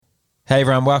Hey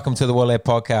everyone, welcome to the Water Lad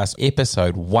Podcast,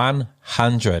 episode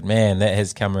 100. Man, that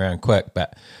has come around quick,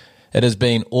 but it has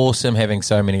been awesome having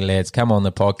so many lads come on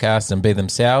the podcast and be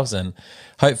themselves, and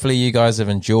hopefully you guys have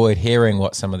enjoyed hearing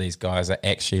what some of these guys are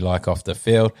actually like off the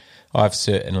field. I've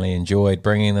certainly enjoyed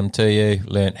bringing them to you,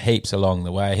 learnt heaps along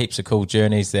the way, heaps of cool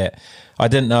journeys that I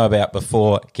didn't know about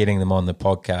before getting them on the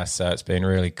podcast, so it's been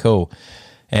really cool.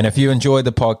 And if you enjoyed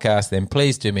the podcast, then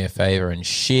please do me a favor and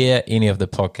share any of the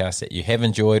podcasts that you have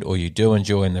enjoyed or you do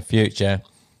enjoy in the future.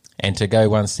 And to go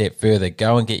one step further,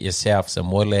 go and get yourself some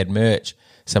Water Lad merch,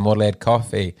 some Water Lad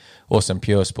coffee, or some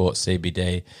Pure Sports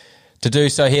CBD. To do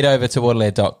so, head over to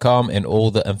waterlad.com and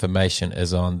all the information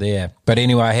is on there. But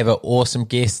anyway, I have an awesome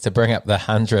guest to bring up the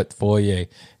 100th for you.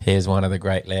 Here's one of the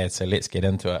great lads, so let's get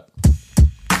into it.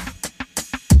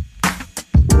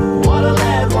 What a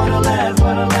lad, what a lad,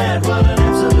 what a lad, what an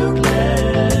absolute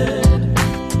lad.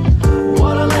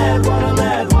 What a lad, what a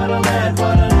lad, what a lad,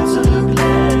 what an absolute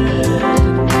lad.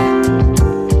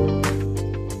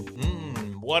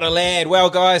 What a lad. Well,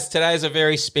 guys, today's a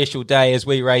very special day as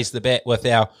we raise the bat with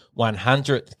our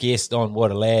 100th guest on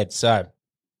What a Lad. So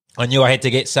I knew I had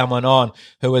to get someone on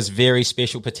who is very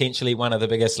special, potentially one of the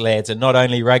biggest lads in not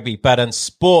only rugby but in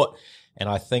sport. And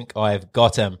I think I've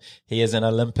got him. He is an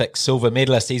Olympic silver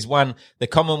medalist. He's won the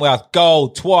Commonwealth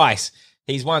gold twice.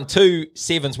 He's won 2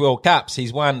 Sevens World Cups.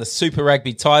 He's won the Super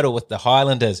Rugby title with the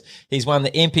Highlanders. He's won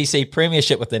the NPC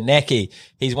Premiership with the Naki.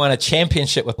 He's won a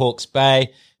championship with Hawke's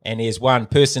Bay. And he has won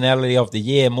Personality of the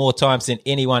Year more times than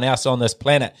anyone else on this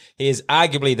planet. He is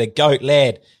arguably the GOAT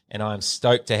lad. And I'm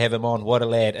stoked to have him on. What a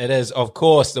lad. It is, of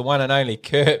course, the one and only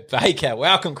Kurt Baker.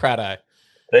 Welcome, Cruddo.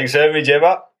 Thanks for having me,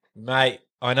 Jebba. Mate,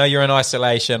 I know you're in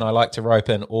isolation. I like to rope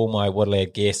in all my What a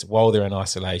Lad guests while they're in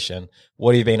isolation.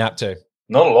 What have you been up to?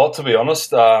 Not a lot, to be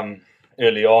honest.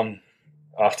 Early on,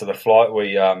 after the flight,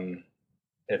 we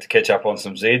had to catch up on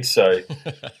some Zeds, so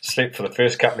slept for the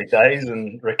first couple of days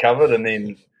and recovered, and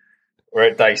then we're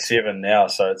at day 7 now,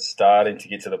 so it's starting to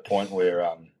get to the point where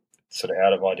sort of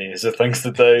out of ideas of things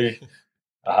to do,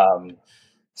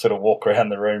 sort of walk around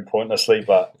the room pointlessly,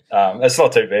 but it's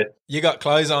not too bad. You got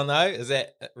clothes on, though? Is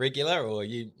that regular, or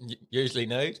you usually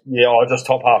nude? Yeah, I just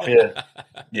top half, yeah.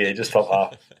 Yeah, just top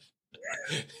half.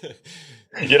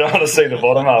 You don't want to see the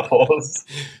bottom half, Paul's.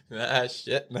 Ah,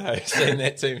 shit, no. I've seen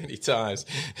that too many times.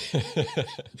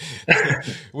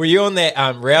 Were you on that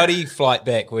rowdy flight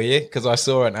back, were you? Because I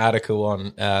saw an article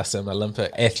on some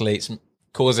Olympic athletes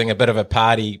causing a bit of a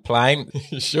party plane.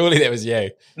 Surely that was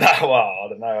you. No, well, I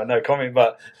don't know. No comment,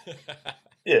 but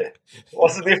yeah.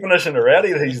 What's the definition of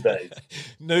rowdy these days?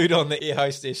 Nude on the air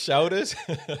hostess shoulders?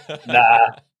 Nah,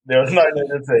 there was no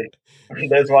nudity.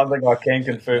 There's one thing I can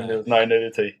confirm, there was no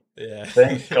nudity. Yeah.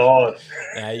 Thank God.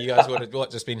 You guys would have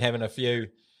just been having a few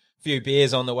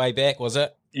beers on the way back, was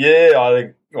it? Yeah, I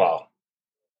think, well,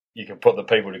 you can put the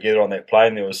people together on that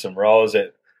plane. There was some rowers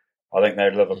that I think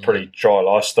they live a pretty dry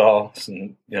lifestyle,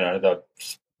 and they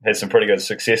had some pretty good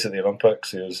success at the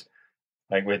Olympics. I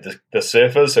think we had the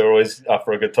surfers who were always up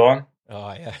for a good time.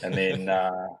 Oh yeah, and then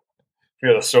a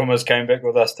few of the swimmers came back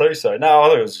with us too. So no, I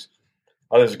think it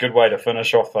was a good way to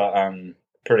finish off a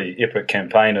pretty epic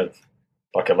campaign of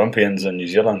like Olympians in New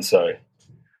Zealand. So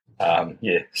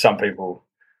yeah, some people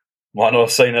might not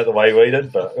have seen it the way we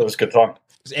did, but it was a good time.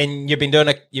 And you've been doing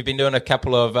a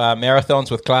couple of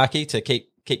marathons with Clarkie to keep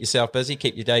yourself busy,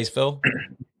 keep your days full.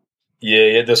 Yeah,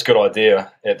 he had this good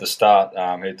idea at the start.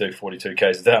 He'd do 42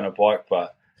 k's a day on a bike,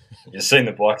 but you've seen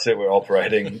the bikes that we're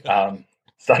operating.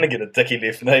 Starting to get a dicky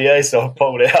left knee, so I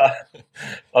pulled out.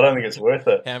 I don't think it's worth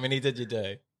it. How many did you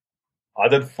do? I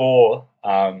did 4,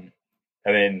 and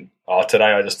then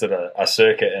today I just did a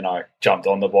circuit and I jumped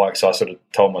on the bike, so I sort of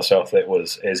told myself that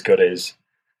was as good as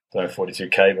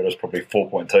 42k, but it was probably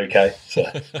 4.2k, so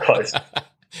close.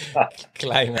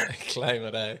 Claim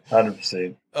it, eh?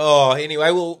 100%. Oh,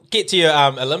 anyway, we'll get to your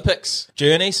Olympics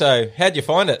journey. So how'd you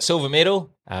find it? Silver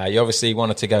medal. You obviously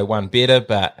wanted to go one better,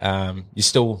 but you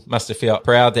still must have felt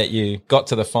proud that you got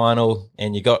to the final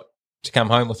and you got to come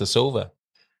home with the silver.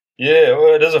 Yeah,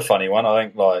 well, it is a funny one. I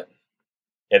think, like,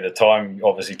 at the time,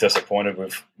 obviously disappointed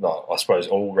with, I suppose,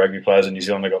 all rugby players in New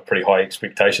Zealand have got pretty high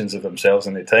expectations of themselves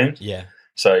and their teams. Yeah.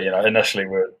 So, initially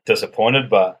we were disappointed,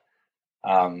 but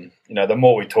the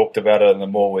more we talked about it and the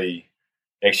more we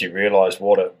actually realised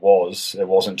what it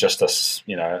wasn't just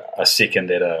a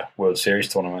second at a World Series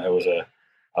tournament. It was a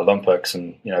Olympics,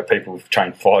 and people have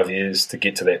trained 5 years to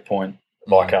get to that point,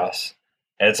 like us.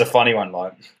 And it's a funny one.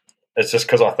 Like, it's just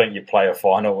because I think you play a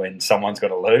final and someone's got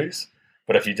to lose.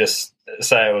 But if you just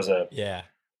say it was a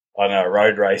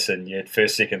road race and you had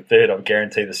first, second, third, I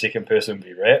guarantee the second person would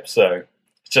be wrapped. So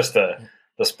it's just the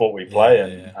sport we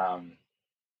play,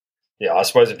 yeah, I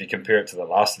suppose if you compare it to the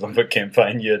last Olympic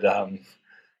campaign, you'd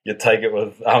take it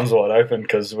with arms wide open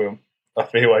because we're a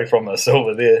fair way from a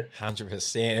silver there.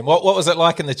 100%. And what was it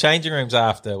like in the changing rooms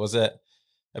after? Was it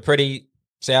a pretty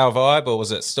sour vibe, or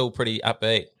was it still pretty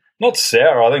upbeat? Not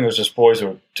sour. I think it was just boys who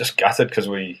were just gutted because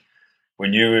we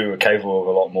knew we were capable of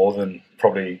a lot more than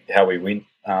probably how we went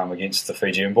against the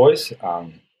Fijian boys.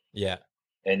 Yeah.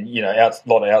 And, a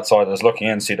lot of outsiders looking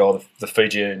in said, the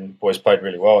Fijian boys played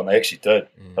really well, and they actually did.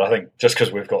 But I think just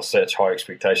because we've got such high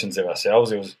expectations of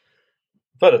ourselves, it was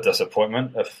a bit of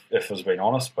disappointment, if I was being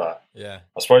honest. But Yeah.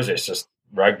 I suppose it's just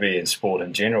rugby and sport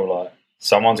in general. Like,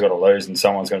 someone's got to lose and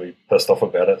someone's going to be pissed off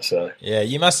about it. So Yeah,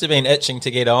 you must have been itching to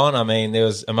get on. I mean, there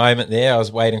was a moment there I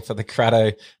was waiting for the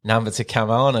Cruddo number to come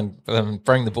on and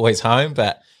bring the boys home,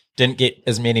 but didn't get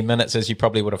as many minutes as you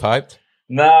probably would have hoped.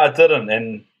 No, I didn't.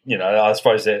 And, I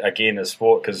suppose that, again, is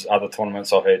sport because other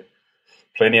tournaments I've had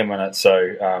plenty of minutes.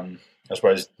 So I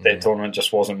suppose that tournament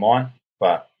just wasn't mine.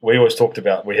 But we always talked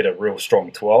about we had a real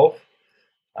strong 12,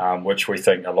 which we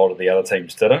think a lot of the other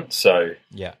teams didn't. So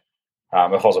yeah,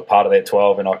 if I was a part of that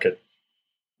 12 and I could,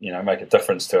 make a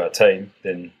difference to our team,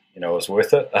 then, it was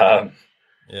worth it.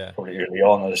 yeah, Probably early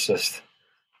on, it was just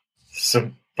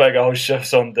some big old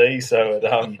shifts on D. So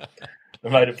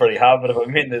it made it pretty hard, but if it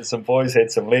meant that some boys had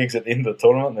some legs at the end of the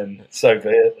tournament, then so be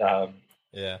it.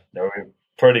 yeah. We're a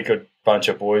pretty good bunch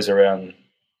of boys around,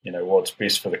 what's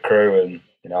best for the crew. And,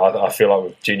 I feel like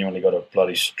we've genuinely got a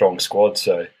bloody strong squad.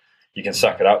 So you can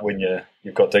suck it up when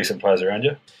you've got decent players around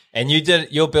you. And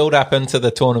your build up into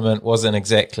the tournament wasn't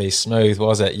exactly smooth,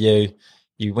 was it?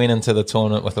 You went into the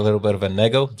tournament with a little bit of a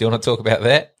niggle. Do you want to talk about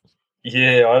that?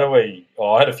 Yeah,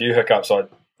 I had a few hiccups.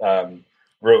 Real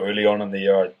early on in the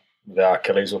year, the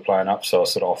Achilles were playing up, so I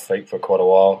was sort of off feet for quite a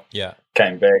while. Yeah.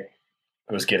 Came back,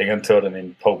 was getting into it, and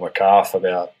then pulled my calf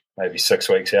about maybe 6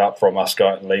 weeks out from us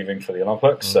leaving for the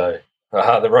Olympics. So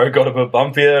the road got a bit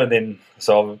bumpier, and then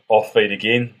so I'm off feet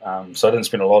again. So I didn't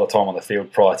spend a lot of time on the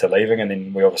field prior to leaving, and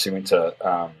then we obviously went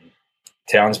to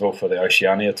Townsville for the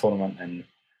Oceania tournament, and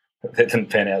that didn't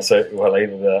pan out so well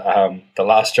either. The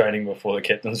last training before the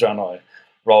captain's run, I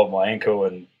rolled my ankle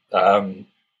and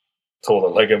tore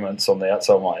the ligaments on the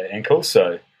outside of my ankle.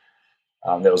 So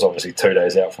that was obviously 2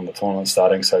 days out from the tournament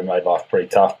starting, so it made life pretty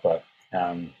tough. But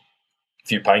a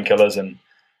few painkillers and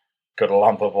got a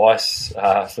lump of ice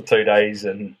for 2 days,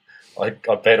 and I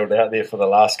battled out there for the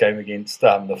last game against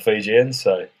the Fijians.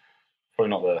 So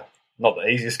probably not the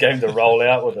easiest game to roll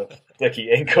out with a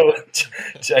dicky ankle,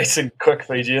 chasing quick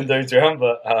Fijian dudes around.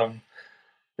 But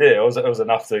it was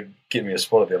enough to get me a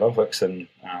spot at the Olympics, and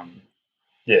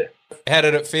yeah. How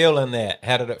did it feel in that?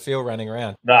 How did it feel running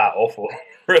around? Awful,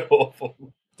 real awful.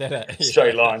 Did it?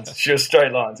 Straight lines, just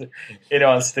straight lines.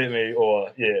 Anyone step me, or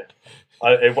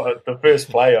the first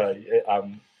play,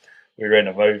 we ran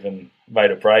a move and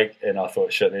made a break, and I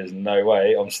thought, shit, there's no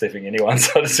way I'm stepping anyone,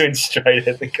 so I just went straight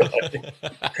at the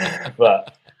guy.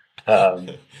 But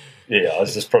I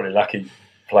was just probably lucky.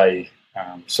 Play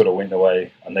sort of went the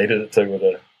way I needed it to with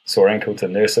a sore ankle to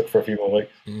nurse it for a few more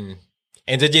weeks.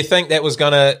 And did you think that was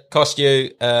going to cost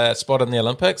you a spot in the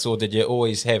Olympics, or did you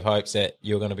always have hopes that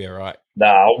you were going to be all right?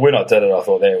 No, when I did it, I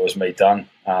thought that was me done.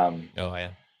 Oh,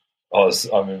 yeah. I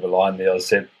remember lying there, I was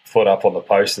set foot up on the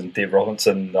post, and Deb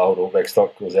Robinson, the old All Blacks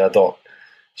doc, was our doc.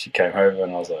 She came over,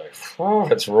 and I was like,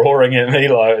 it's roaring at me.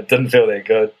 Like, it didn't feel that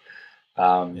good.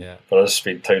 But I just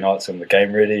spent 2 nights in the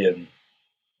game ready, and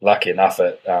lucky enough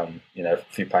at, a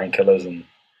few painkillers, and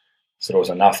so it was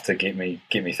enough to get me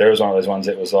through. It was one of those ones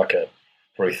that was like a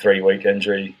probably 3-week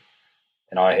injury,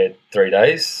 and I had 3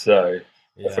 days. So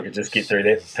if I could just get through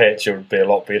that patch, it would be a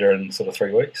lot better in sort of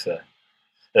 3 weeks. So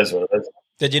that's what it is.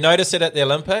 Did you notice it at the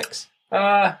Olympics?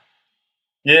 Yeah,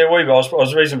 I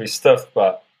was reasonably stiff,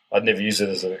 but I'd never use it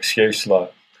as an excuse.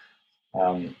 Like,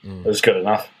 it was good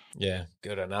enough. Yeah,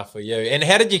 good enough for you. And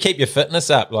how did you keep your fitness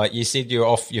up? Like you said, you were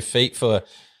off your feet for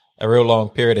a real long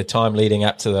period of time leading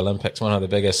up to the Olympics, one of the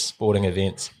biggest sporting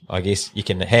events, I guess, you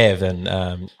can have in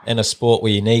a sport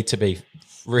where you need to be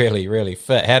really, really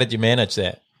fit. How did you manage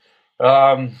that?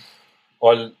 I've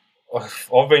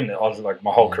been like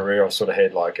my whole career, I've sort of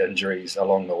had like injuries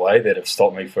along the way that have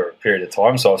stopped me for a period of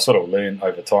time. So I've sort of learned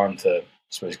over time to, I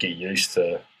suppose, get used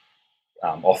to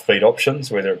off-feet options,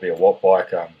 whether it be a watt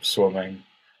bike, swimming.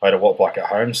 I had a watt bike at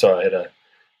home, so I had a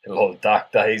lot of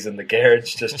dark days in the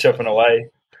garage just chipping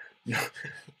away.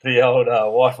 The old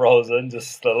wife rolls in,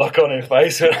 just the look on her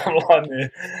face when I'm lying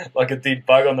there like a dead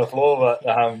bug on the floor. But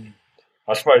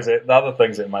I suppose that the other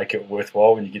things that make it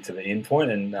worthwhile when you get to the end point,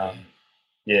 and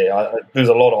there's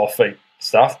a lot of off-feet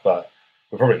stuff, but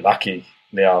we're probably lucky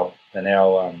now in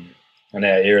our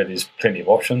era. There's plenty of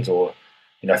options, or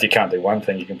if you can't do one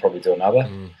thing, you can probably do another.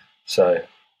 So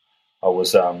I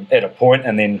was at a point,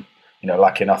 and then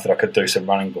lucky enough that I could do some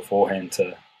running beforehand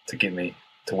to get me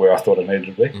to where I thought I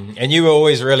needed to be. And you were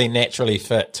always really naturally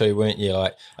fit too, weren't you?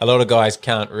 Like a lot of guys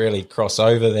can't really cross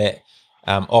over that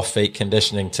off-feet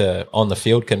conditioning to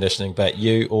on-the-field conditioning, but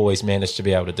you always managed to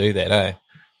be able to do that, eh?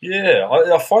 Yeah,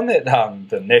 I find that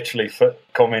the naturally fit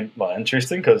comment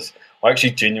interesting, because I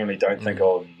actually genuinely don't think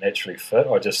I'm naturally fit.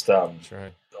 I just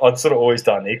I'd sort of always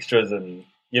done extras, and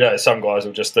some guys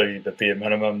will just do the bare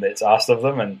minimum that's asked of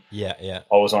them, and I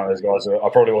was one of those guys. I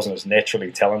probably wasn't as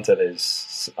naturally talented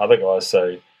as other guys,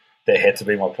 so that had to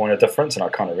be my point of difference, and I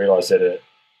kind of realised that at, I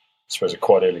suppose, a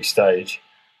quite early stage.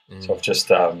 So I've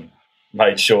just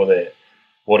made sure that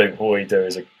whatever we do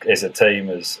as a team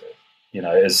is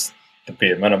the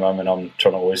bare minimum, and I'm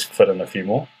trying to always fit in a few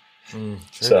more. True,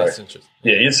 so that's interesting.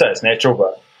 Yeah, you'd say it's natural,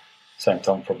 but at the same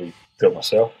time, probably do it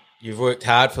myself. You've worked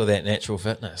hard for that natural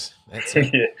fitness. That's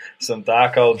it. Yeah, some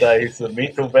dark old days, the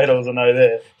mental battles, I know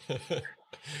that.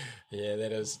 Yeah,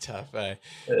 that is tough, eh?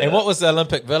 Yeah. And what was the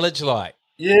Olympic Village like?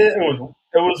 Yeah, it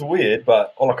was weird,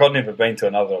 but I'd never been to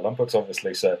another Olympics,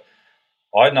 obviously, so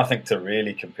I had nothing to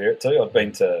really compare it to. I'd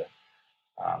been to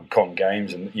Com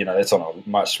Games, and that's on a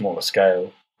much smaller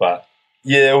scale, but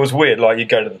yeah, it was weird. Like, you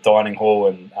go to the dining hall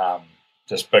and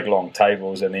just big long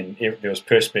tables, and then there was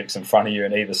perspex in front of you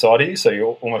and either side of you, so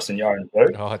you're almost in your own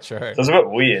booth. Oh, true. So it was a bit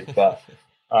weird, but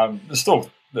there's still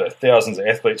thousands of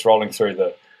athletes rolling through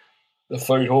the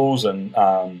food halls, and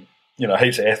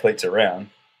heaps of athletes around.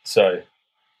 So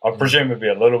I presume it'd be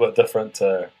a little bit different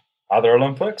to other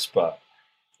Olympics, but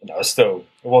it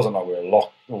wasn't like we were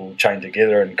locked, all chained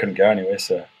together and couldn't go anywhere.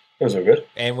 So it was all good.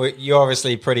 And you're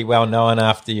obviously pretty well known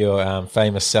after your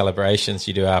famous celebrations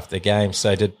you do after games.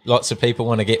 So did lots of people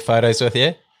want to get photos with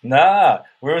you? Nah,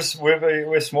 we're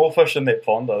small fish in that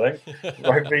pond, I think.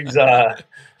 Rugby's,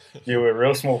 we're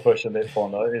real small fish in that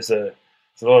pond. There's a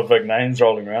lot of big names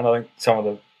rolling around. I think some of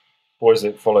the boys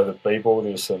that follow the B-ball,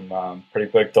 there's some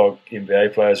pretty big dog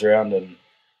NBA players around, and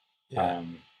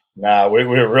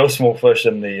we're real small fish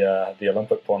in the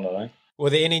Olympic pond, I think.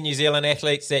 Were there any New Zealand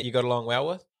athletes that you got along well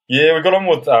with? Yeah, we got on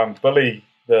with Billy,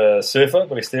 the surfer,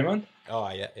 Billy Stearman. Oh,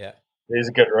 yeah. He's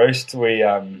a good roast. He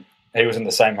was in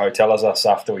the same hotel as us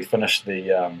after we finished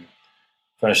the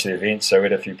event, so we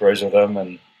had a few brews with him,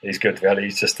 and he's good value.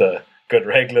 He's just a good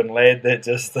Raglan lad that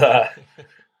just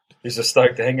he's just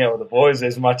stoked to hang out with the boys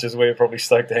as much as we're probably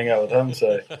stoked to hang out with him.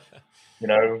 So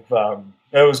it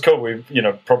was cool. We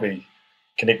probably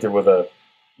connected with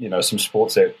some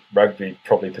sports that rugby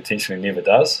probably potentially never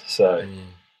does. So.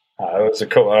 I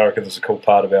reckon there's a cool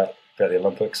part about the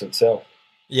Olympics itself.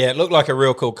 Yeah, it looked like a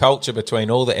real cool culture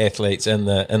between all the athletes in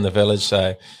the village.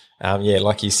 So,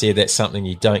 like you said, that's something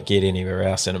you don't get anywhere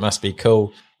else, and it must be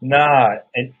cool. Nah,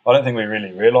 and I don't think we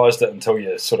really realised it until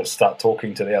you sort of start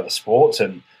talking to the other sports,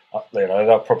 and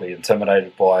they're probably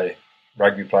intimidated by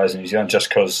rugby players in New Zealand just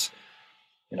because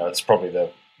it's probably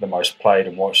the most played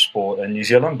and watched sport in New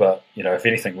Zealand. But if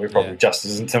anything, we're probably just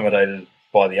as intimidated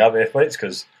by the other athletes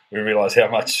because we realise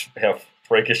how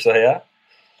freakish they are.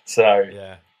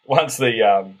 So once they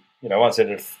had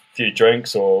a few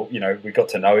drinks, or we got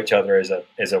to know each other as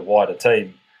a wider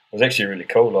team, it was actually really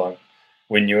cool. Like,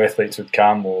 when new athletes would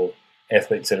come, or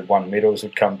athletes that had won medals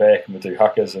would come back, and we'd do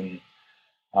huckers and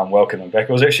welcome them back.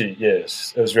 It was actually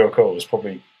it was real cool. It was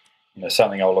probably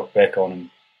something I'll look back on and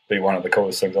be one of the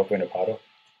coolest things I've been a part of.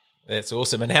 That's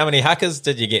awesome. And how many huckers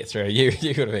did you get through? You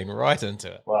would have been right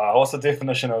into it. Well, what's the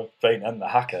definition of being in the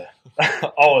hucker?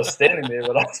 I was standing there,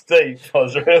 but I was deep. I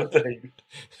was real deep.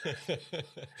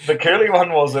 The curly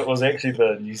one was actually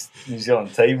the New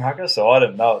Zealand team hucker, so I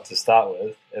didn't know it to start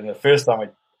with. And the first time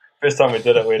we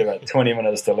did it, we had about 20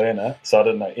 minutes to learn it, so I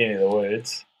didn't know any of the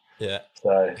words. Yeah.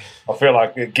 So I feel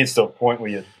like it gets to a point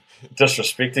where you're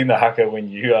disrespecting the hucker when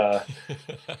you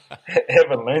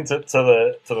haven't learnt it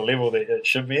to the level that it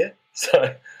should be at.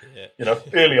 So,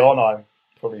 early on I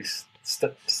probably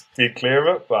steered clear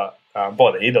of it, but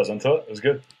by the end I was into it. It was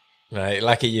good. Mate,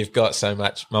 lucky you've got so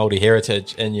much Māori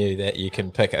heritage in you that you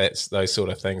can pick those sort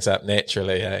of things up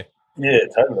naturally, eh? Yeah,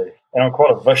 totally. And I'm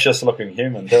quite a vicious-looking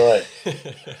human, too,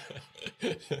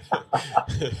 eh?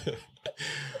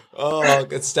 Oh,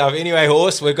 good stuff. Anyway,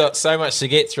 Horse, we've got so much to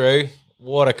get through.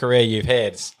 What a career you've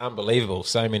had. It's unbelievable.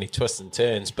 So many twists and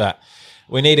turns. But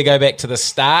we need to go back to the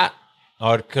start.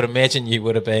 I could imagine you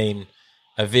would have been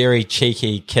a very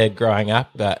cheeky kid growing up.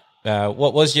 But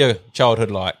what was your childhood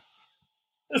like?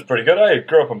 It was pretty good. I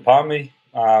grew up in Palmy.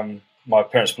 My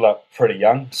parents split up pretty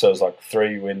young, so I was like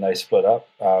 3 when they split up.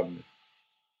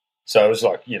 So it was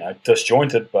like,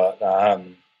 disjointed, but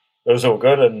it was all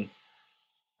good. And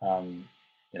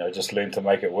just learn to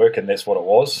make it work, and that's what it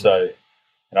was. So,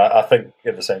 I think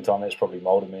at the same time that's probably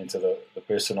moulded me into the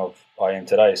person I am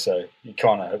today. So you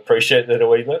kind of appreciate that a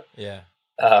wee bit. Yeah.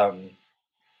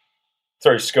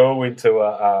 Through school, went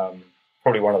to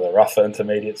probably one of the rougher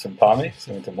intermediates in Palmy.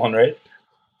 So went to Monred.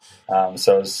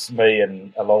 So it was me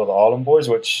and a lot of the island boys,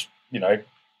 which,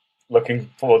 looking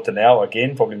forward to now,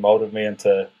 again, probably moulded me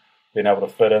into being able to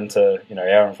fit into,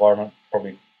 our environment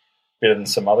probably better than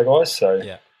some other guys. So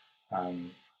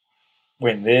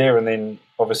went there, and then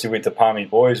obviously went to Palmy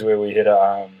Boys, where we had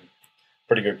a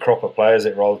pretty good crop of players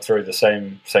that rolled through the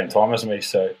same time as me.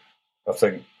 So I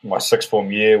think my sixth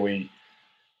form year, we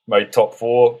made top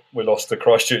 4. We lost to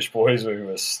Christchurch Boys. We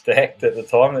were stacked at the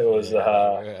time. It was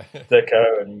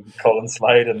Dicko and Colin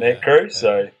Slade and that crew.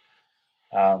 So,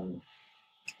 and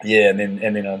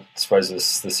then I suppose the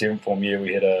seventh form year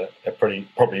we had a pretty,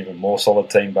 probably even more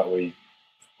solid team, but we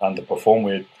underperformed.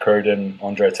 We had Cruden,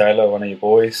 Andre Taylor, one of your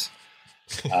boys,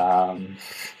 a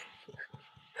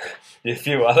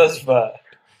few others, but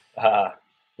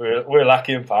we're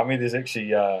lucky in Palmy. There's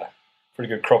actually a pretty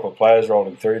good crop of players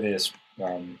rolling through there.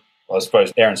 I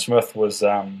suppose Aaron Smith was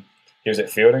he was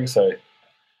at fielding, so we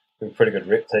had a pretty good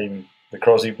rep team. The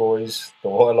Crosby boys, the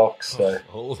Wylocks, so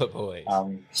all the boys.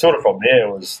 Sort of from there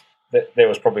that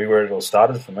was probably where it all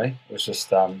started for me. It was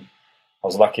just I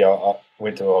was lucky. I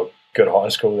went to a good high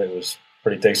school that was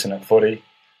pretty decent at footy.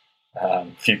 A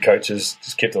few coaches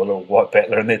just kept a little white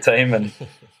battler in their team, and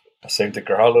I seemed to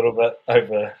grow a little bit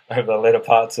over the latter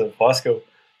parts of high school.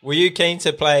 Were you keen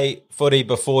to play footy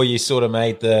before you sort of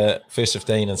made the first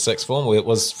 15 and sixth form?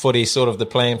 Was footy sort of the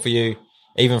plan for you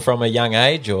even from a young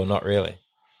age, or not really?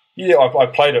 Yeah, I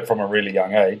played it from a really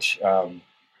young age. I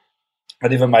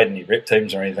never made any rep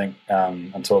teams or anything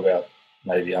until about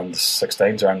maybe under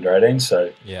 16s or under 18.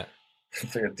 So yeah,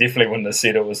 definitely wouldn't have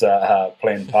said it was a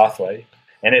planned pathway.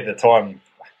 And at the time,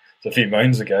 it's a few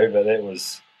moons ago, but that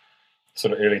was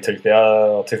sort of early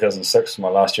 2006, my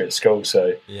last year at school.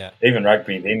 So even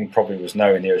rugby then probably was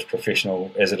nowhere near as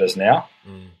professional as it is now.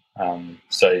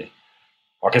 So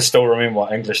I can still remember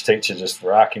my English teacher just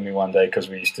racking me one day because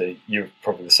you were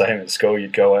probably the same at school.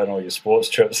 You'd go out on all your sports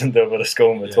trips and do a bit of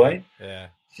school in between. Yeah.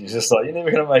 She's just like, you're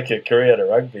never going to make a career out of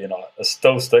rugby. And it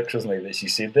still sticks with me that she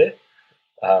said that.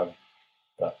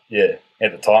 But yeah,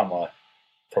 at the time I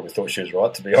probably thought she was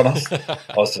right, to be honest.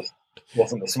 I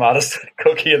wasn't the smartest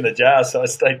cookie in the jar, so I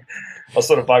was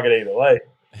sort of buggered either way.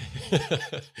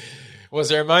 Was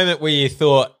there a moment where you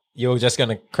thought you were just going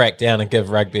to crack down and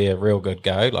give rugby a real good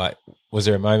go? Like, was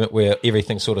there a moment where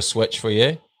everything sort of switched for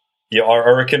you? Yeah, I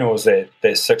reckon it was that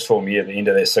sixth form year, the end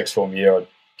of that sixth form year, I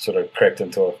sort of cracked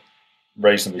into a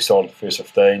reasonably solid first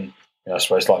 15. I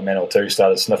suppose like man or two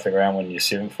started sniffing around when you're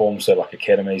seventh form, so like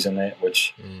academies and that,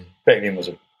 which back then was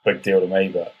a big deal to me,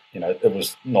 but it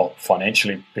was not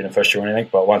financially beneficial or anything.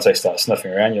 But once they start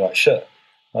sniffing around, you're like, shit,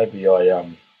 maybe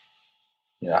I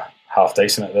half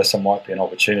decent at this, and might be an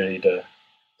opportunity to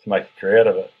make a career out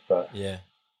of it. But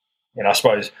I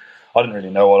suppose I didn't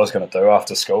really know what I was going to do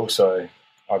after school, so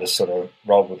I just sort of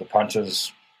rolled with the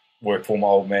punches, worked for my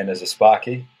old man as a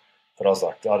sparky. But I was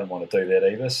like, I didn't want to do that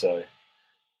either. So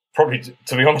probably,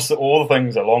 to be honest, all the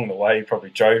things along the way probably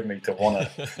drove me to want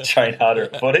to train harder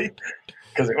at footy,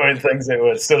 because it weren't things that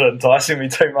were sort of enticing me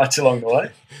too much along the way.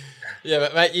 Yeah,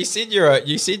 but mate, you said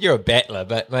you're a battler,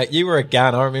 but mate, you were a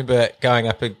gun. I remember going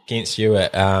up against you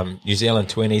at New Zealand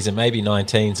 20s and maybe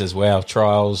 19s as well,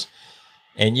 trials,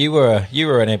 and you were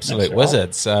an absolute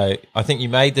wizard. So I think you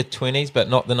made the 20s, but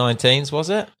not the 19s, was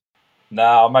it?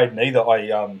 No, I made neither.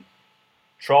 I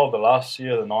trialled the last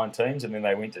year, the 19s, and then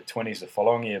they went to 20s the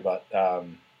following year. But I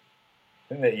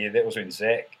think that year, that was when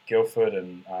Zach Guildford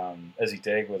and Izzy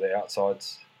Dagg were the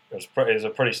outsides. It was a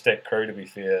pretty stacked crew, to be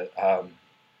fair.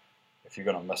 If you're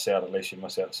going to miss out, at least you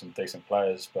miss out some decent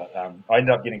players. But I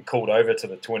ended up getting called over to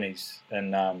the 20s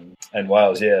in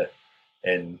Wales,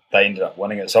 and they ended up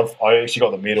winning it. So I actually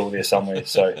got the medal there somewhere.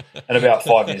 So in about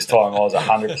 5 years' time, I was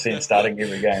 100% starting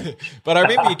every game. But I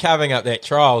remember you carving up that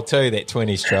trial too, that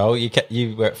 20s trial.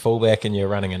 You were at fullback and you were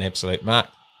running an absolute mark.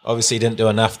 Obviously didn't do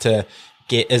enough to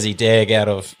get Izzy Dagg out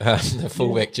of the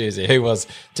fullback jersey, who was,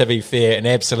 to be fair, an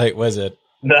absolute wizard.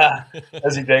 Nah,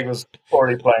 Izzy Dagg was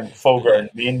already playing full-grown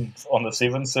men on the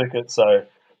 7 circuit, so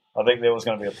I think there was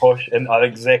going to be a push. And I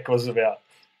think Zach was about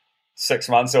 6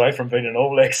 months away from being an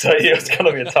All Black, so yeah, it's going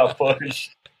to be a tough push.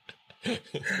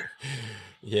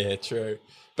 Yeah, true.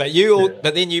 But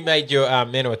but then you made your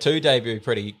Manawatu debut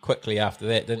pretty quickly after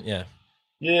that, didn't you?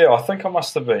 Yeah, I think I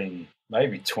must have been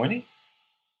maybe 20.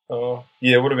 Yeah,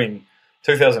 it would have been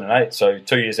 2008, so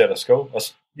 2 years out of school.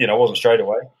 I wasn't straight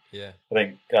away. Yeah. I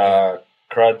think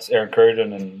Aaron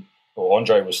Cruden and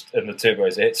Andre was in the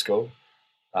Turbos at school.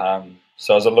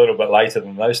 So I was a little bit later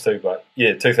than those two. But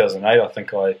yeah, 2008, I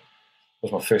think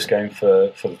was my first game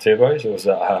for the Turbos. It was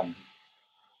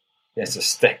against a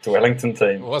stacked Wellington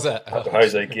team. Was it?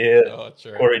 Jose Gear,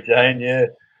 true. Corey Jane, yeah.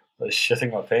 I was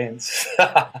shitting my pants.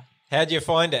 How'd you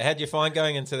find it? How'd you find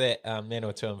going into that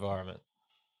Manawatu environment?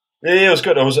 Yeah, it was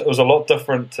good. It was a lot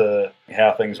different to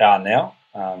how things are now.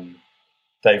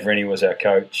 Dave Rennie was our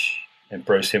coach, and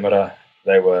Bruce Hemera.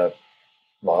 They were,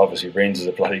 obviously Ren's is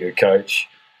a bloody good coach,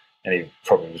 and he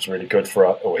probably was really good for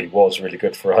us, or he was really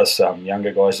good for us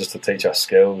younger guys, just to teach us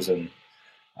skills and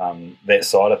that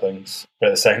side of things. But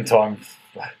at the same time,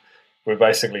 we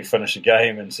basically finished a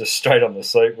game and just straight on the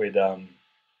suit.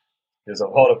 There's a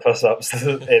lot of push-ups at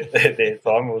that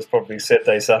time. It was probably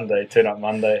Saturday, Sunday, turn up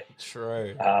Monday.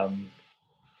 True.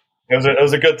 It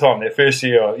was a good time. That first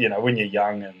year, when you're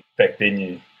young, and back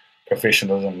then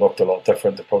professionalism looked a lot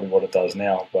different to probably what it does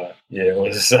now. But yeah, it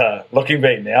was looking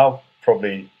back now,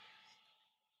 probably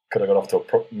could have got off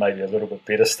to maybe a little bit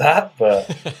better start. But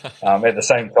at the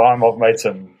same time, I've made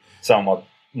some of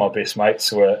my best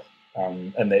mates were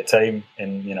in that team,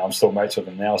 and I'm still mates with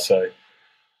them now. So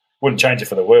wouldn't change it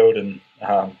for the world, and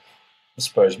I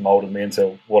suppose moulded me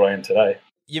into what I am today.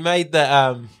 You made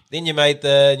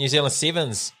the New Zealand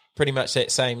Sevens pretty much that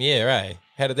same year, eh?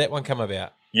 How did that one come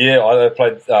about? Yeah, I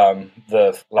played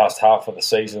the last half of the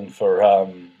season for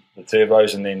the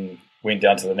Turbos, and then went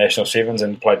down to the National Sevens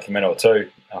and played for Manawatu.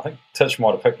 I think Titch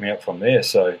might have picked me up from there,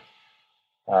 so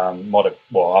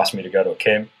asked me to go to a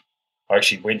camp. I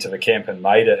actually went to the camp and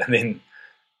made it, and then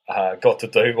got to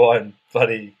Dubai, and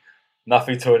bloody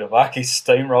Nuffy Tuatavaki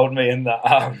steamrolled me in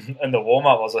the warm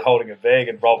up. I was holding a bag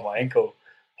and rolled my ankle,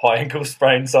 high ankle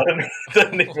sprain, so I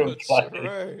didn't even play.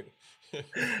 True.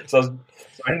 So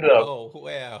I ended up. Oh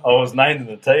wow! I was named in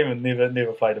the team and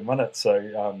never played a minute. So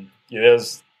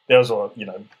that was what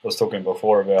I was talking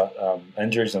before about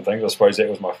injuries and things. I suppose that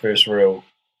was my first real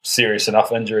serious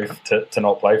enough injury to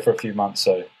not play for a few months.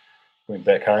 So went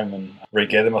back home and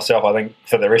regathered myself. I think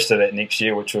for the rest of that next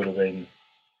year, which would have been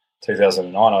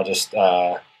 2009,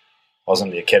 I was in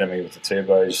the academy with the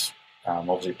Turbos.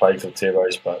 Obviously played for the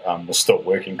Turbos, but was still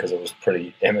working because it was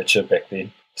pretty amateur back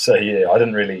then. So yeah, I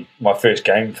didn't really. My first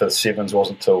game for the Sevens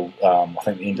wasn't until I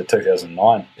think the end of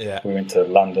 2009. Yeah, we went to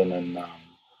London and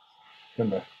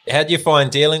remember. How do you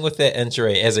find dealing with that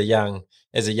injury as a young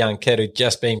kid who'd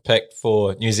just been picked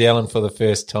for New Zealand for the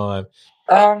first time?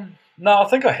 No, I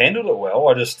think I handled it well.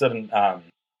 I just didn't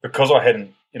because I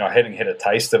hadn't had a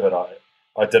taste of it.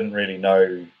 I didn't really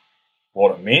know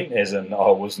what it meant, as in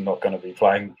I was not going to be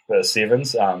playing for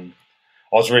Sevens. I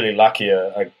was really lucky.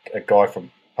 A guy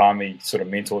from Palmy sort of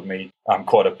mentored me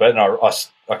quite a bit, and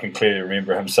I can clearly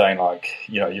remember him saying, like,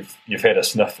 you've had a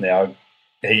sniff now.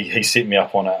 He set me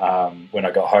up on it when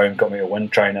I got home, got me a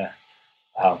wind trainer.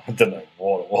 I didn't know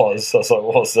what it was. I was like,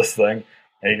 what's this thing?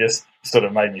 And he just sort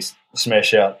of made me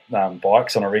smash out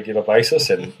bikes on a regular basis.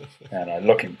 And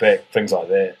looking back, things like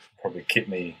that probably kept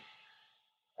me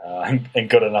in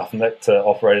good enough nick to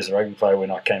operate as a rugby player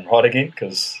when I came right again.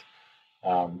 Because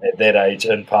at that age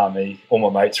in Palmy,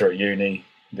 all my mates were at uni.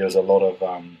 There was a lot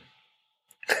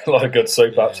of good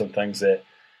soup ups and things that,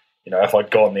 if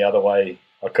I'd gone the other way,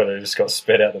 I could have just got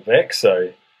spat out the back.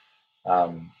 So, I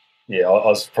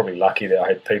was probably lucky that I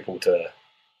had people to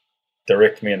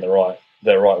direct me in the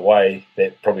right way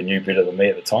that probably knew better than me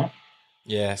at the time.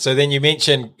 Yeah. So then you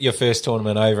mentioned your first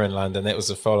tournament over in London. That was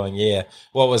the following year.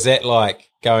 What was that like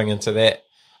going into that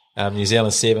New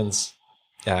Zealand Sevens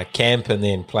camp and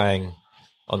then playing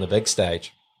on the big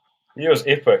stage? Yeah, it was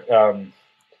epic.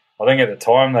 I think at the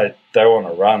time they were on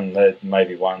a run. They'd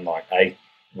maybe won like 8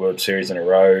 World Series in a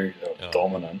row. They were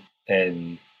dominant.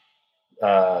 And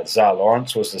Zar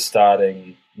Lawrence was the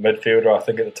starting midfielder, I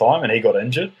think, at the time, and he got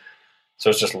injured. So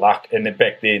it's just luck. And then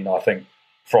back then, I think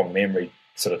from memory,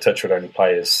 sort of Titch would only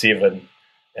play as 7,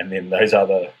 and then those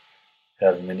other,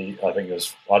 however many, I think it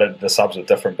was, the subs were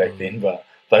different back then, but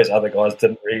those other guys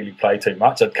didn't really play too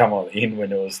much. They'd come on the end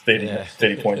when it was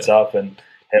 30 points up and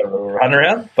have a little run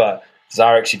around. But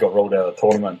Zara actually got ruled out of the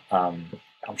tournament.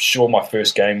 I'm sure my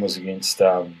first game was against,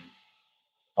 I'm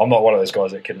not one of those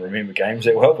guys that can remember games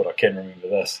that well, but I can remember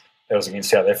this. It was against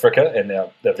South Africa, and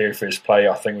our very first play,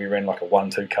 I think we ran like a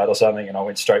 1-2 cut or something, and I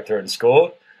went straight through and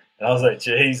scored. And I was like,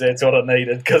 geez, that's what I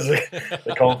needed, because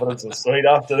the confidence was sweet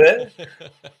after that.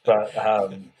 But,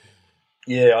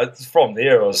 from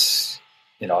there, I was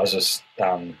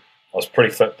pretty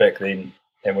fit back then,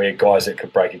 and we had guys that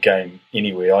could break a game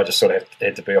anywhere. I just sort of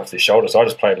had to be off their shoulders. I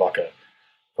just played like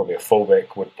probably a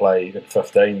fullback would play in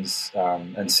 15s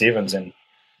and 7s.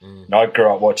 And I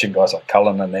grew up watching guys like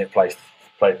Cullen and that play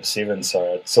played for Seven,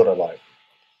 so it sort of like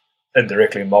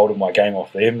indirectly moulded my game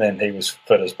off them. And he was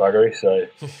fit as buggery, so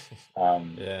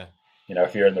Yeah. you know,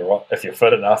 if you're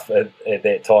fit enough at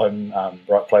that time,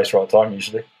 right place, right time,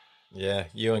 usually. Yeah,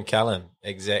 you and Cullen,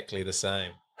 exactly the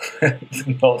same.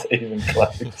 Not even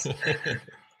close.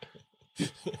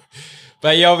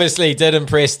 But you obviously did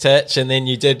impress Titch, and then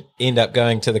you did end up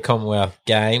going to the Commonwealth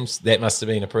Games. That must have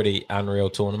been a pretty unreal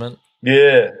tournament.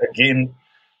 Yeah, again,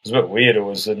 it was a bit weird. It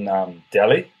was in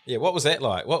Delhi. Yeah, what was that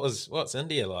like? What's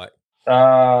India like?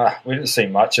 We didn't see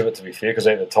much of it, to be fair, because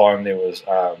at the time there was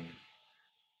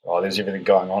there's everything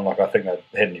going on. Like, I think they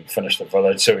hadn't even finished the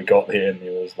village, so we got there and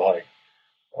there was like,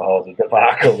 the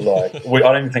debacle. Like, I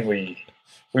don't even think we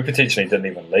potentially didn't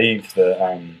even leave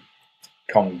the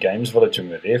Common Games village when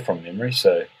we were there from memory.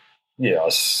 So, yeah, I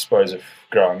suppose if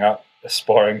growing up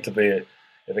aspiring to be at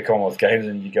the Commonwealth Games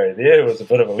and you go there, it was a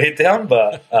bit of a letdown.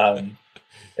 But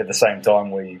at the same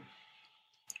time, we,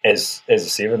 as a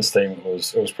Sevens team, it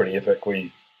was pretty epic.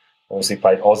 We obviously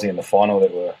played Aussie in the final.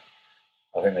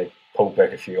 I think they pulled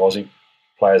back a few Aussie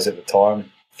players at the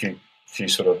time, a few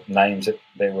sort of names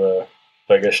that were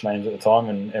biggish names at the time,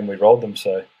 and we rolled them.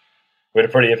 So we had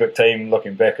a pretty epic team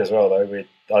looking back as well, though.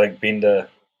 I think Bender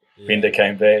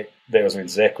came back. That was when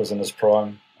Zach was in his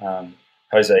prime.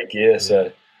 Jose Gear,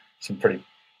 so some pretty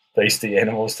beastie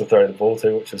animals to throw the ball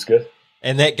to, which was good.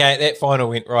 And that final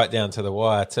went right down to the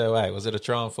wire too, eh? Was it a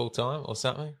try on full time or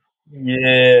something?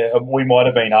 Yeah, we might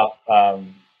have been up,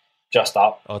 just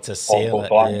up To on seal full it,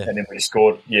 time, yeah. and then we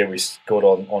scored. Yeah, we scored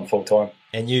on full time.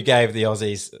 And you gave the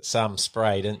Aussies some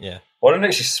spray, didn't you? Well, I didn't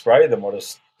actually spray them. I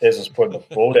just, as I was putting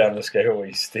the ball down, just gave a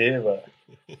wee stare, but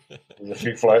there's a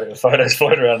few photos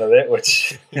floating around of that,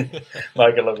 which make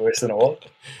it look worse than it was.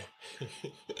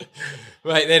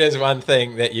 Mate, that is one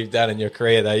thing that you've done in your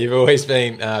career, though. You've always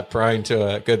been prone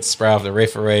to a good spray of the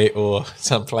referee or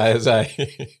some players, eh?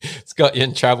 It's got you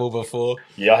in trouble before.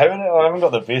 Yeah, I haven't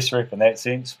got the best rep in that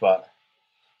sense, but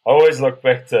I always look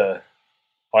back to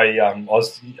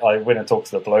I went and talked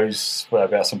to the Blues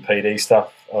about some PD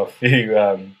stuff a few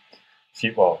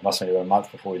must have been a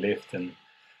month before we left, and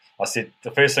I said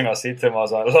the first thing I said to him, I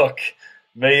was like, look,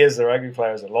 me as a rugby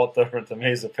player is a lot different to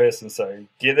me as a person, so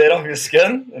get that off your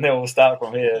skin, and then we'll start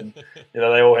from here. And you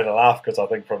know, they all had a laugh because I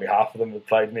think probably half of them had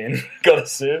played me and got a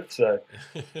serve. So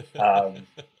it's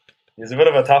a bit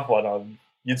of a tough one.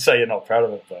 You'd say you're not proud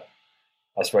of it, but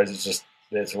I suppose it's just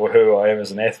that's who I am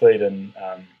as an athlete, and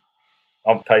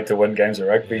I'm paid to win games of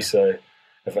rugby. So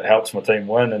if it helps my team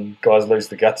win and guys lose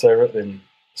the guts over it, then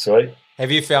sweet. Have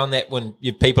you found that when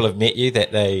people have met you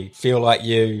that they feel like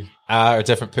you are a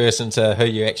different person to who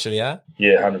you actually are?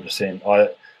 Yeah, 100%.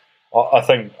 I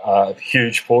think a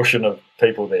huge portion of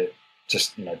people that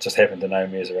just happen to know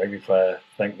me as a rugby player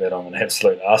think that I'm an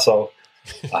absolute arsehole.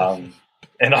 And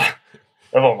if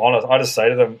I'm honest, I just say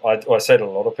to them, I say to a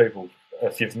lot of people,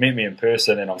 if you've met me in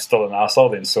person and I'm still an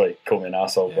arsehole, then sweet, call me an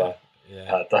arsehole, but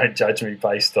don't judge me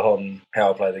based on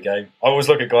how I play the game. I always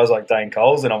look at guys like Dane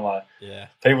Coles and I'm like,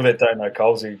 people that don't know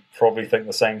Coles who probably think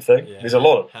the same thing. Yeah, there's a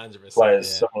lot of 100%,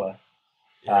 players similar.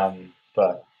 Yeah.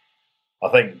 But I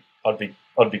think I'd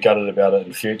be gutted about it in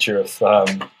the future if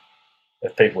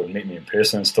people had met me in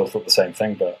person and still thought the same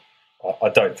thing. But I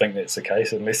don't think that's the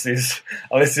case unless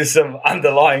there's some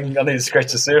underlying. I need to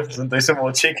scratch the surface and do some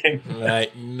more checking.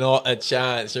 Mate, not a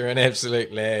chance. You're an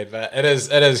absolute lad. But it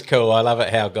is cool. I love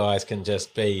it how guys can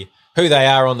just be who they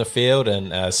are on the field,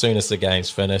 and as soon as the game's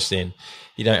finished, then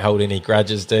you don't hold any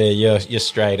grudges, do you? You're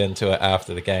straight into it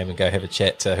after the game and go have a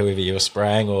chat to whoever you were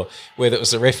spraying, or whether it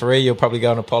was the referee, you'll probably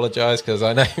go and apologise, because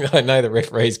I know the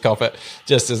referees cop it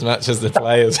just as much as the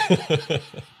players.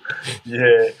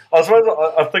 Yeah, I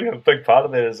suppose I think a big part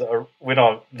of that is when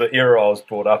the era I was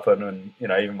brought up in, and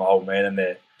even my old man in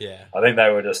there. Yeah, I think they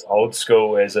were just old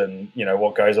school, as in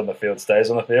what goes on the field stays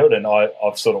on the field, and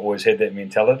I've sort of always had that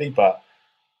mentality. But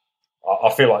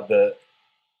I feel like the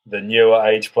newer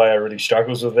age player really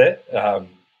struggles with that.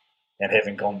 And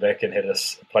having gone back and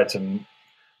played some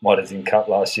Mitre 10 Cup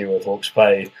last year with Hawke's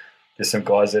Bay, there's some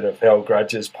guys that have held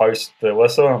grudges post the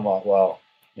whistle. I'm like, well,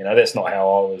 that's not how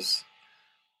I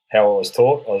was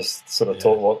taught. I was sort of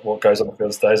taught what goes on the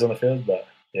field stays on the field. But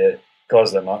yeah,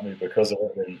 guys that like me because of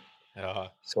it, then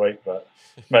sweet. But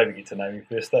maybe get to know me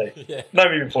first, eh? Yeah. Know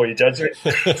me before you judge me.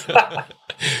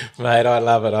 Mate, I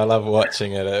love it. I love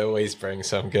watching it. It always brings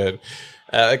some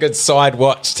a good side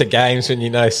watch to games when you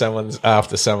know someone's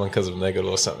after someone because of niggle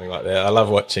or something like that. I love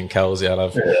watching Colsey. I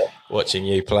love watching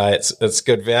you play. It's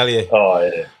good value. Oh,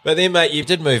 yeah. But then, mate, you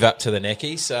did move up to the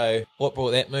Neckies, so what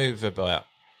brought that move about?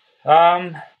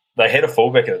 They had a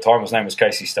fullback at the time. His name was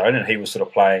Casey Stone, and he was sort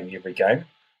of playing every game.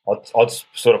 I'd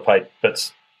sort of played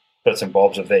bits bits and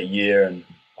bobs of that year, and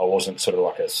I wasn't sort of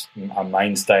like a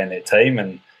mainstay in that team.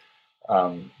 And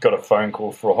got a phone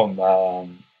call from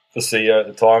the CEO at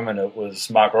the time, and it was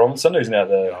Mark Robinson, who's now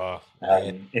the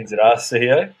NZR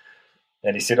CEO.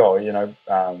 And he said, we're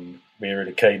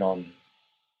really keen on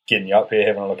getting you up here,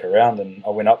 having a look around. And I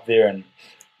went up there, and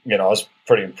I was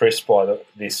pretty impressed by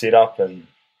their setup, and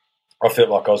I felt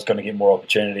like I was going to get more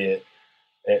opportunity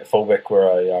at fullback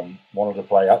where I wanted to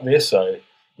play up there. So,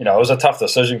 it was a tough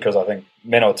decision because I think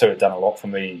Manawatu had done a lot for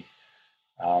me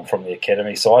from the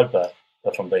academy side. But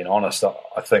if I'm being honest,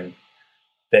 I think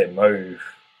that move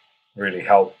really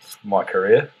helped my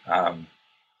career. I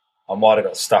might have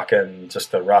got stuck in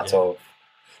just the rut of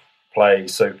play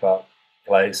soup up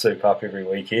every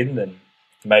weekend, and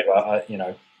maybe I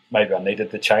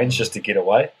needed the change just to get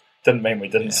away. Didn't mean we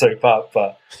didn't soup up,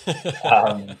 but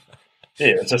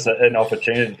it was just an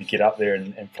opportunity to get up there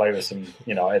and play with some.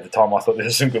 At the time I thought there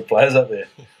were some good players up there.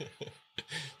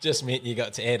 Just meant you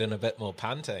got to add in a bit more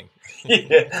punting.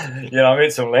 I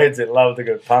met some lads that loved a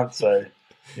good punt, so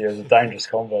it was a dangerous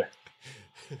combo.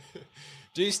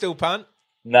 Do you still punt?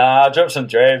 Nah, drips and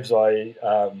drabs. I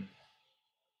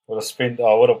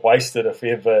would have wasted a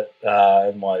fair bit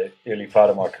in my early part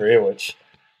of my career, which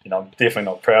I'm definitely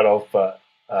not proud of. But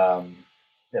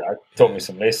taught me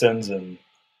some lessons, and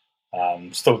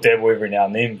still dabble every now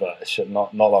and then, but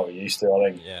not like we used to.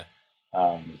 I think.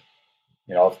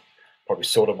 I've probably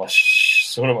sorted my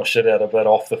shit out a bit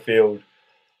off the field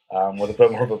with a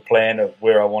bit more of a plan of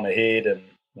where I want to head, and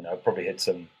probably had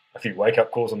a few wake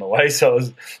up calls on the way, so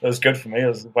it was good for me. It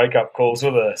was wake up calls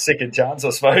with a second chance,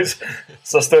 I suppose.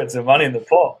 So I still had some money in the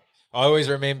pot. I always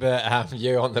remember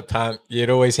you on the punt. You'd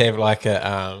always have like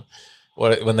a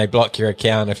when they block your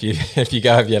account if you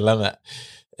go over your limit,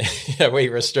 a wee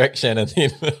restriction, and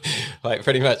then like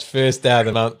pretty much first day of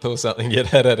the month or something, you'd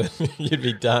hit it and you'd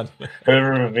be done.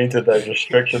 Whoever invented those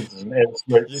restrictions is an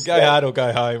absolute. You'd go hard or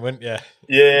go home, wouldn't you?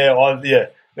 Yeah,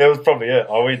 that was probably it.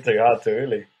 I went too hard too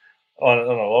early on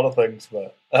a lot of things,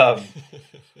 but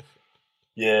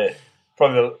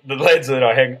probably the lads that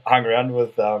I hung around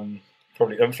with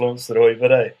probably influenced it a wee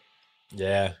bit, eh?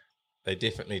 Yeah, they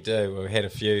definitely do. We had a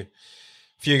few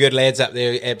good lads up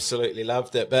there who absolutely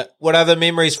loved it. But what other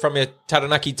memories from your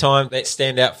Taranaki time that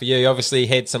stand out for you? You obviously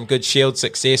had some good Shield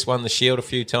success, won the Shield a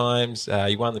few times.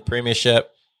 You won the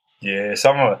Premiership. Yeah,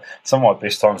 some of my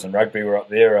best times in rugby were up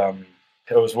there.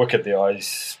 It was wicked there.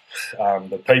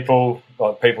 The people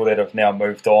that have now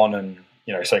moved on, and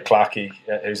say Clarkey,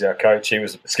 who's our coach, he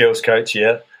was a skills coach.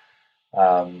 Yeah,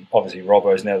 obviously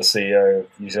Robbo's now the CEO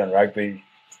of New Zealand Rugby.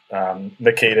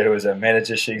 Nikita, who was our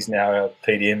manager, she's now our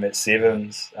PDM at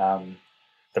Sevens.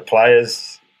 The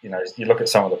players, you look at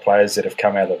some of the players that have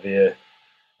come out of there,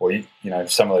 or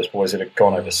some of those boys that have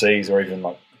gone overseas, or even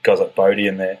like guys like Bodie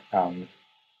and that.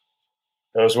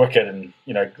 It was wicked, and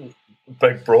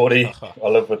Big Broady. I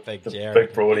lived with Big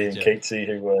Broady and Keatsy,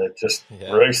 who were just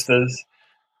roosters.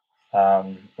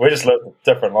 We just lived a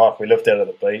different life. We lived out of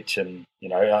the beach, and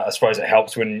I suppose it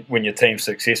helps when your team's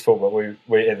successful. But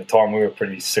we at the time we were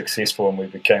pretty successful, and we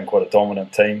became quite a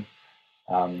dominant team.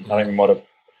 I think we might have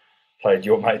played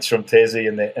your mates from Tassie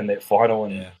in that final,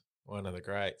 and one of the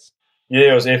greats.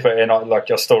 Yeah, it was epic, and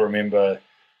I still remember.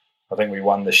 I think we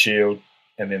won the Shield,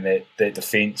 and then that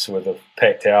defence with a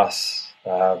packed house.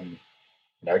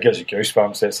 It gives you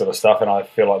goosebumps, that sort of stuff, and I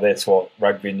feel like that's what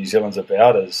rugby in New Zealand's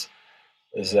about. Is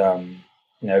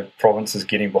provinces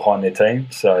getting behind their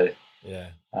team. So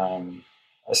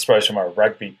I suppose from a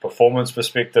rugby performance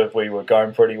perspective, we were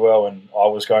going pretty well, and I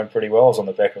was going pretty well. I was on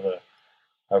the back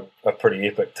of a pretty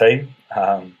epic team,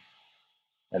 and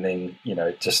then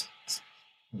just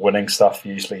winning stuff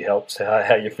usually helps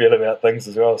how you feel about things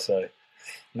as well. So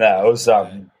it was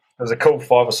a cool 5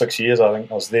 or 6 years I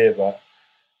think I was there, but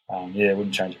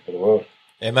wouldn't change it for the world.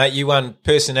 Yeah, mate, you won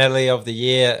Personality of the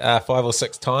Year 5 or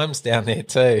 6 times down there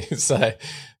too. So,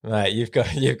 mate, you've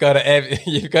got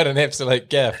an absolute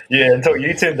gift. Yeah, until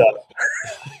you turned up.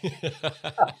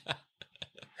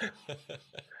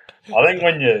 I think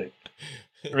when you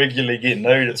regularly get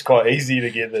nude, it's quite easy to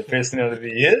get the Personality of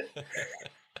the Year.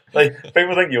 Like,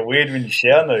 people think you're weird when you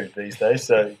shower nude these days.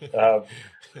 So,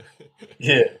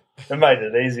 it made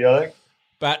it easy, I think.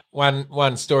 But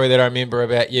one story that I remember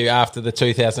about you after the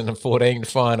 2014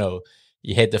 final,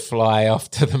 you had to fly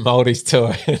off to the Maldives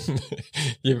tour, and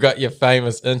you've got your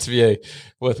famous interview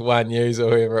with One News or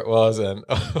whoever it was, and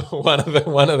one of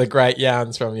the great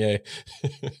yarns from you.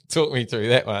 Talk me through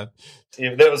that one.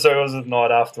 Yeah, it was the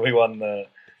night after we won the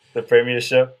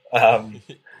Premiership. I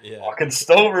can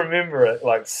still remember it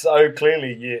like so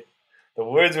clearly. the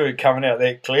words weren't coming out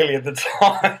that clearly at the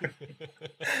time.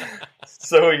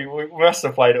 So we must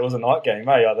have played, it was a night game,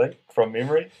 I think, from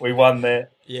memory. We won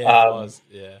that. Yeah, it was.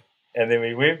 Yeah. And then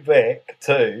we went back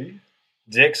to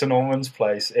Jackson Orman's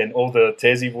place, and all the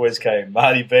Tassie boys came.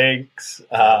 Marty Banks.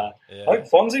 I think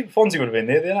Fonzie would have been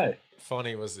there then, eh?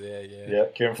 Fonny was there, yeah. Yeah,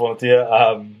 Kieran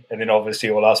Fonatia. And then obviously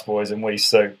all us boys, and we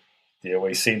sent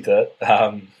it.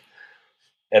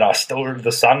 And I still,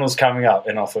 the sun was coming up,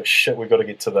 and I thought, shit, we've got to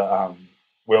get to the,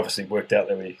 we obviously worked out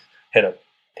that we had a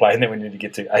plane that we needed to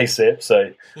get to ASAP,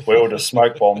 so we all just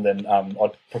smoke bombed, and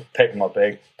I packed my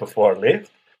bag before I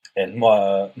left. And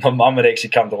my mum had actually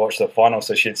come to watch the final,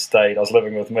 so she'd stayed. I was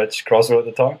living with Mitch Croswell at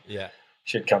the time. Yeah.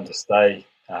 She'd come to stay.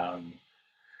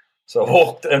 So I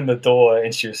walked in the door,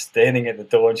 and she was standing at the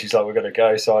door, and she's like, we're going to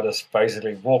go. So I just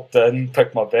basically walked in,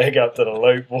 picked my bag up to the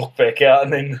loop, walked back out,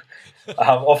 and then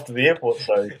off to the airport.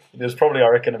 So there's probably, I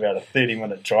reckon, about a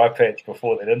 30-minute dry patch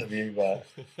before that interview, but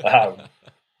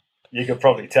you could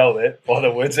probably tell that by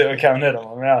the words that were coming out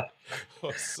of my mouth.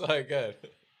 Oh, so good.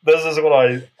 This is what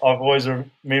I've always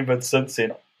remembered since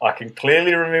then. I can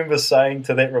clearly remember saying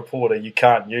to that reporter, you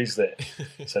can't use that.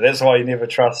 So that's why you never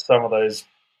trust some of those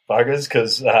buggers,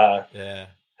 because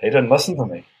he didn't listen to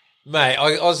me. Mate,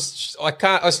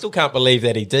 I still can't believe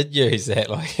that he did use that.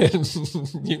 Like,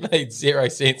 you made zero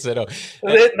sense at all.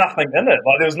 There had nothing in it.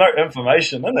 Like, there was no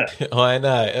information in it. I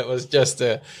know. It was just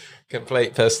a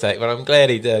complete piss take, but I'm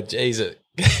glad he did. Jeez, it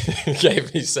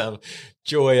gave me some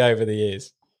joy over the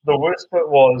years. The worst bit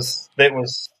was that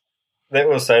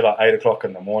was say like 8 o'clock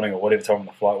in the morning or whatever time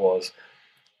the flight was,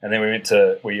 and then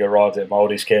we arrived at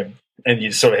Māoris camp, and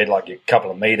you sort of had like a couple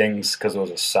of meetings because it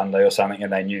was a Sunday or something,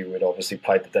 and they knew we'd obviously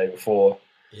played the day before.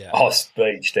 Yeah. I was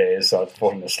beached as, so I'd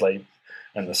fallen asleep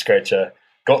in the stretcher.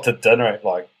 Got to dinner at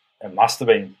like, it must have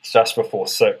been just before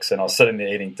 6, and I was sitting there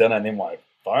eating dinner, and then my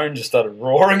phone just started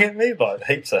roaring at me, like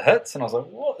heaps of hits, and I was like,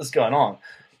 what is going on?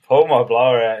 Pulled my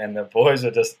blower out, and the boys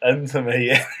were just into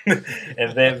me,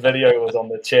 and that video was on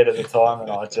the chat at the time,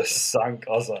 and I just sunk.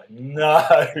 I was like, no.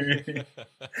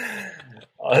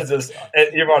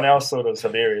 Everyone else thought it was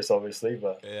hilarious, obviously,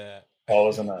 but I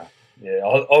was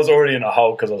already in a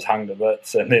hole because I was hung to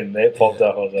bits, and then that popped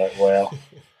up. I was like, wow,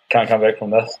 can't come back from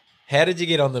this. How did you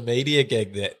get on the media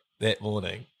gig that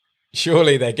morning?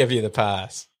 Surely they give you the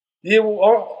pass. Yeah,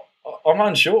 well, I'm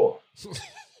unsure.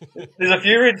 There's a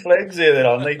few red flags there that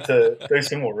I need to do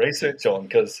some more research on,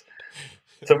 because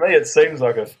to me it seems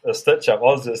like a stitch-up. I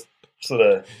was just sort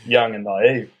of young and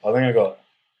naive. I think I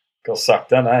got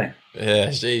sucked in, eh? Yeah,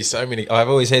 geez, I've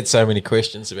always had so many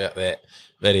questions about that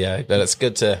video, but it's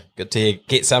good to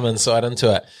get some insight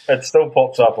into it. It still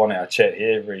pops up on our chat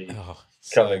here every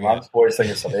couple of months. Boys think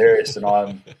it's hilarious, and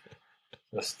I'm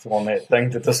just want that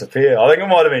thing to disappear. I think it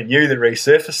might have been you that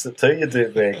resurfaced it too, you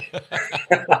dirtbag.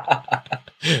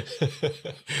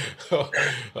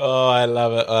 Oh, I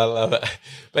love it.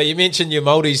 But you mentioned your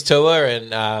Maldives tour,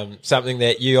 and something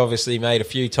that you obviously made a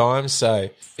few times. So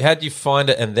how do you find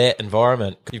it in that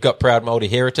environment? You've got proud Māori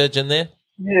heritage in there?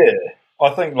 Yeah. I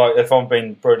think, like, if I'm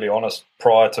being brutally honest,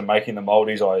 prior to making the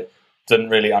Maldives, I didn't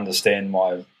really understand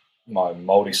my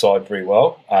Māori side very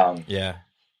well. And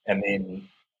then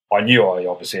I knew I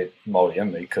obviously had Māori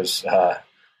in me because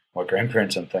my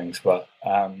grandparents and things. But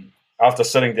after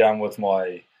sitting down with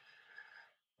my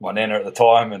nana at the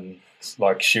time, and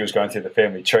like she was going through the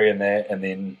family tree and that, and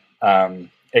then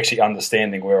actually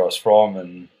understanding where I was from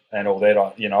and all that,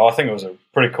 I think it was a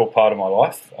pretty cool part of my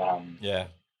life.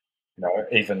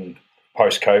 Even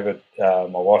post-COVID,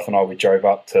 my wife and I, we drove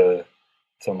up to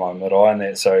my marae and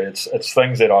that. So it's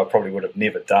things that I probably would have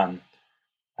never done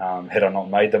had I not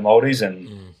made the Māoris.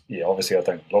 And obviously I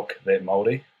don't look that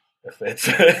Māori, if that's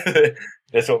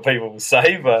that's what people will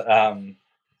say. But I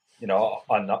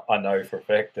know for a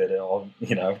fact that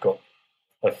I've got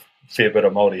a fair bit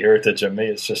of Māori heritage in me.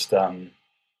 It's just I'm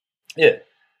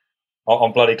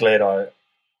bloody glad I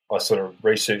sort of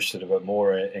researched it a bit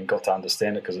more and got to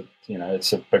understand it, because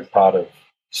it's a big part of, I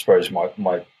suppose,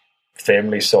 my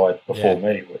family side before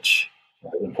me, which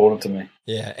is important to me.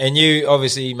 Yeah, and you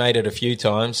obviously made it a few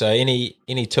times. So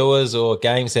any tours or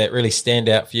games that really stand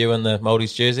out for you in the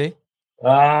Maldives jersey?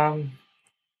 Probably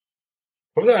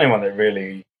the only one that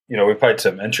really, we played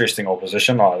some interesting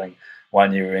opposition. I think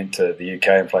one year we went to the UK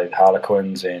and played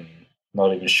Harlequins, and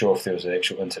not even sure if there was an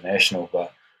actual international,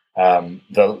 but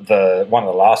the one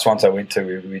of the last ones I went to,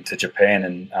 we went to Japan,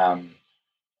 and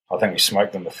I think we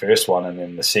smoked them the first one, and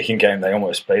then the second game they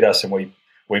almost beat us, and we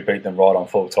beat them right on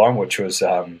full time, which was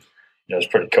was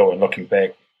pretty cool. And looking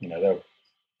back, they're a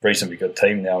reasonably good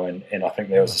team now, and I think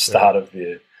that was the start of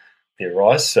their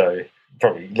rise. So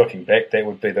probably looking back, that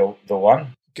would be the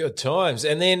one. Good times.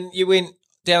 And then you went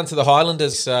down to the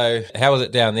Highlanders. So how was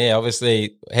it down there?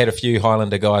 Obviously, had a few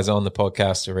Highlander guys on the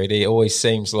podcast already. It always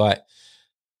seems like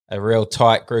a real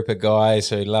tight group of guys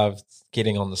who love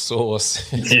getting on the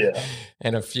sauce. Yeah.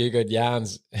 And a few good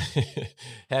yarns.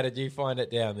 How did you find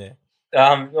it down there?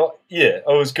 Well, yeah, it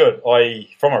was good.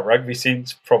 From a rugby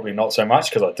sense, probably not so much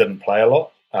because I didn't play a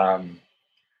lot. I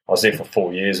was there for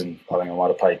 4 years, and I think I might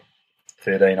have played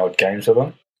 13 odd games with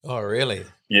them. Oh, really?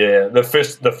 Yeah, the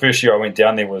first year I went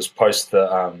down there was post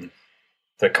the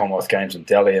Commonwealth Games in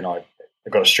Delhi, and I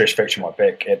got a stress fracture in my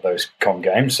back at those Com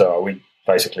games. So I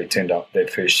basically turned up that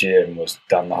first year and was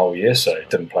done the whole year. So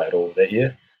didn't play at all that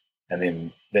year. And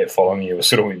then that following year was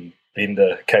sort of when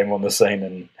Bender came on the scene,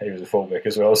 and he was a fullback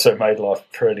as well. So it made life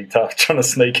pretty tough trying to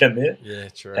sneak in there. Yeah,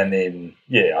 true. And then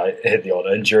I had the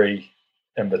odd injury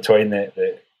in between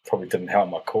that probably didn't help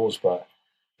my cause, but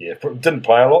yeah, didn't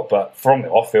play a lot. But from the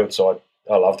off-field side,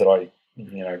 I loved it. I,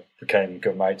 became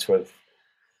good mates with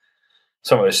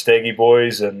some of those Staggy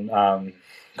boys and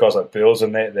guys like Bills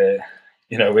and that.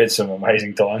 We had some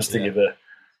amazing times together.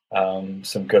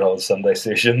 Some good old Sunday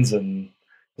sessions, and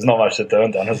there's not much to do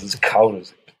in Dunners. It's cold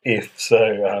as F, so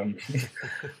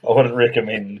I wouldn't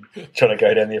recommend trying to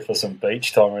go down there for some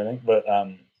beach time or anything. But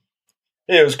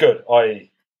it was good.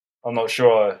 I'm not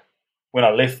sure. When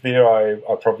I left there, I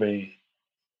probably,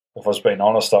 if I was being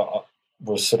honest, I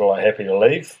was sort of like happy to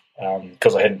leave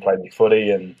because I hadn't played any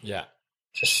footy, and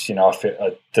just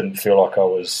I didn't feel like I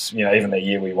was, even the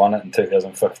year we won it in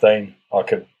 2015, I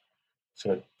could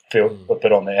sort of feel a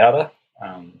bit on the outer.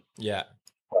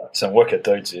 But some wicked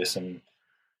dudes there, some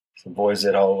boys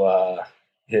that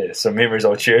some memories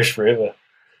I'll cherish forever.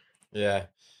 Yeah.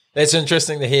 That's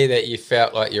interesting to hear that you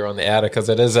felt like you're on the outer, because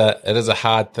it is a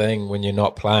hard thing when you're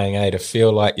not playing, to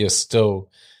feel like you're still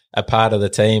a part of the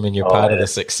team and you're part of the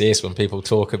success when people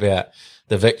talk about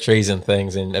the victories and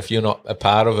things. And if you're not a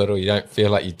part of it, or you don't feel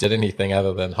like you did anything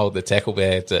other than hold the tackle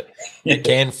bags, it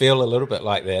can feel a little bit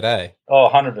like that, eh? Oh,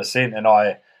 100%. And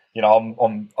I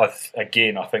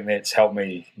think that's helped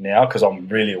me now because I'm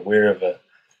really aware of it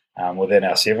within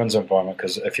our sevens environment.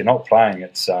 Because if you're not playing,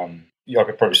 it's I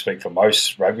could probably speak for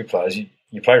most rugby players.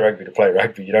 You play rugby to play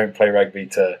rugby. You don't play rugby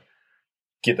to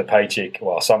get the paycheck.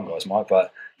 Well, some guys might,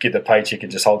 but get the paycheck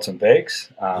and just hold some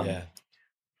bags.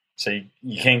 So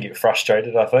you can get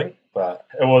frustrated, I think. But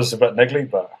it was a bit niggly,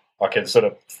 but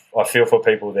I feel for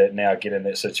people that now get in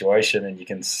that situation, and you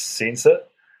can sense it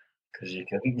because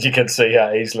you can see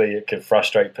how easily it can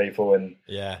frustrate people, and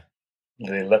their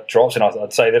lip drops. And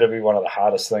I'd say that'd be one of the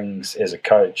hardest things as a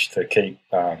coach to keep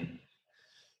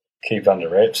under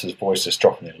wraps, is boys just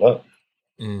dropping their lip.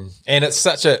 And it's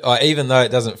such even though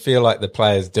it doesn't feel like the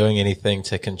player's doing anything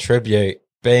to contribute,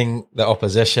 being the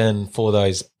opposition for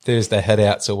those Thursday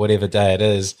hit-outs or whatever day it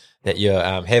is that you're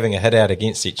having a hit-out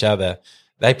against each other,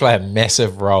 they play a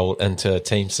massive role into a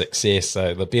team's success.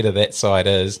 So the better that side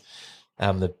is,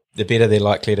 the better they're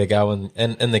likely to go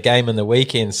in the game in the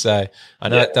weekend. So I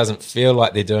know it doesn't feel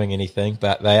like they're doing anything,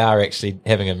 but they are actually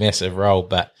having a massive role.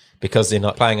 But because they're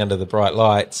not playing under the bright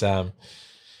lights,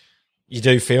 you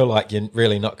do feel like you're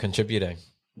really not contributing.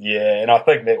 Yeah, and I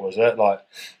think that was it. Like,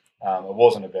 it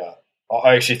wasn't about.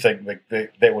 I actually think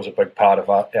that was a big part of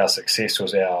our success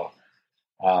was our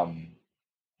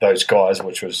those guys,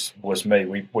 which was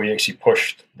me. We actually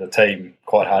pushed the team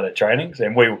quite hard at trainings,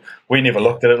 and we never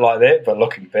looked at it like that. But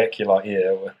looking back, you're like,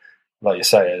 like you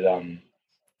say,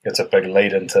 it's a big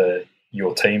lead into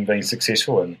your team being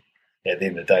successful, and at the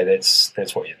end of the day,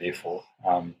 that's what you're there for.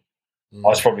 I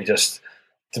was probably just,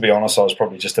 to be honest, I was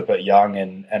probably just a bit young,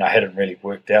 and I hadn't really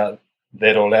worked that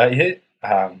all out yet.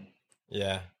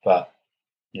 But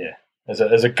yeah,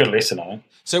 it's a good lesson, I think.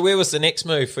 So where was the next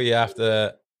move for you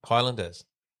after Highlanders?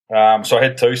 So I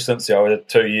had 2 stints there. I had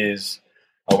 2 years.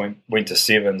 I went to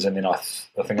sevens, and then I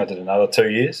think I did another 2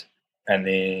 years, and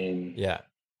then I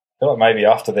feel like maybe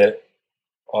after that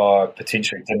I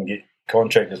potentially didn't get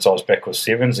contracted, so I was back with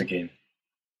sevens again,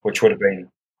 which should have been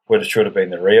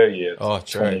the Rio year,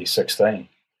 2016,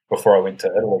 before I went to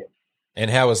Italy.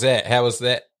 And how was that? How was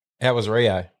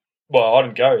Rio? Well, I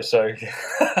didn't go, so.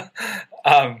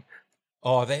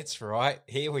 Oh, that's right.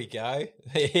 Here we go.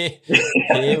 Here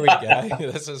we go.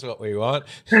 This is what we want.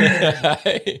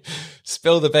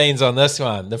 Spill the beans on this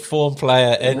one. The form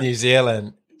player in New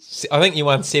Zealand. I think you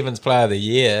won Sevens Player of the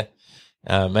Year,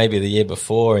 maybe the year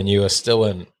before, and you were still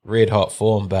in red hot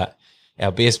form, but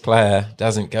our best player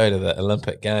doesn't go to the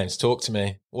Olympic Games. Talk to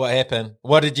me. What happened?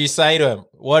 What did you say to him?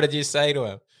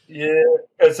 Yeah,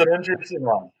 it's an interesting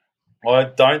one. I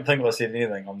don't think I said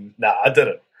anything. I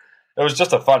didn't. It was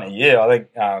just a funny year. I think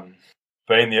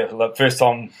been there. The first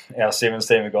time our sevens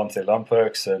team had gone to the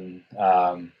Olympics, and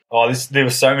there were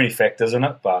so many factors in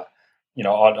it. But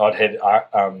I'd had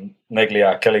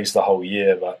niggly Achilles the whole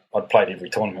year, but I'd played every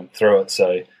tournament through it,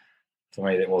 so for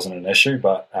me that wasn't an issue.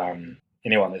 But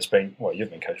anyone that's been, well,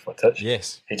 you've been coached by Titch.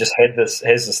 Yes. He just has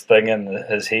this thing in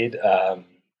his head. I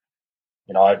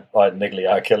had niggly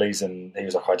Achilles, and he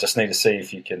was like, I just need to see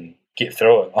if you can get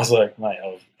through it. I was like, mate,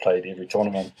 I've played every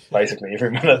tournament, basically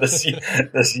every minute this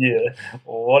year.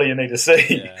 Well, what do you need to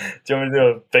see? Yeah. Do you want me to do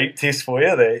a beep test for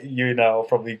you that I'll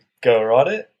probably go right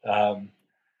at?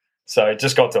 So it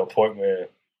just got to a point where,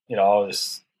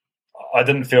 I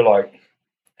didn't feel like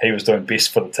he was doing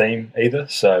best for the team either.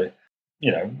 So,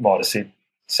 might have said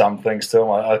some things to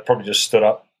him. I probably just stood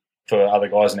up for other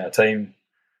guys in our team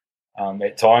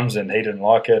at times, and he didn't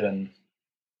like it. And,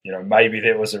 maybe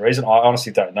that was the reason. I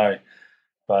honestly don't know.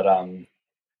 But, I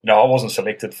wasn't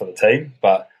selected for the team,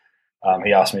 but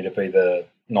he asked me to be the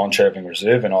non-travelling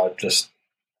reserve, and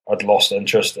I'd lost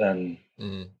interest in,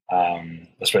 I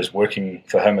suppose, working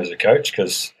for him as a coach,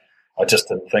 because I just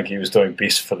didn't think he was doing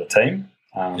best for the team.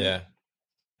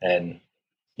 And,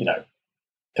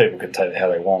 people can take it how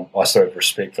they want. I still have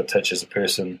respect for Titch as a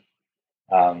person,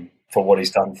 for what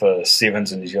he's done for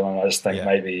sevens in New Zealand. I just think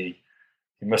maybe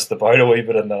he missed the boat a wee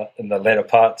bit in the latter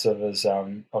parts of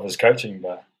his coaching.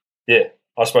 But yeah,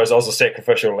 I suppose I was a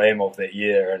sacrificial lamb of that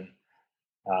year,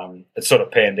 and it sort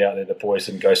of panned out that the boys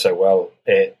didn't go so well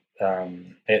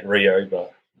at Rio.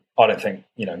 But I don't think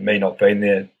me not being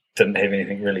there didn't have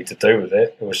anything really to do with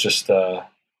that. It was just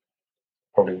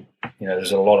probably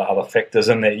there's a lot of other factors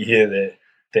in that year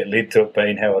that led to it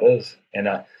being how it is. And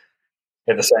at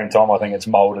the same time, I think it's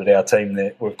moulded our team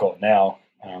that we've got now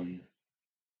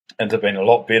into being a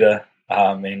lot better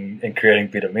and creating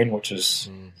better men, which is,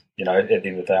 at the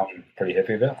end of the day, I'm pretty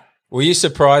happy about. Were you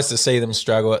surprised to see them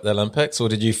struggle at the Olympics, or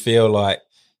did you feel like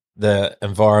the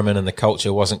environment and the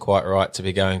culture wasn't quite right to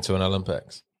be going to an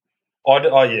Olympics? I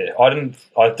didn't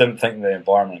think the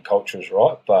environment and culture was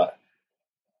right, but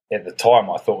at the time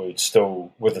I thought we would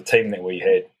still, with the team that we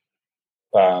had,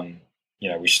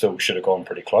 we still should have gone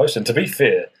pretty close. And to be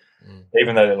fair,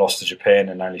 even though they lost to Japan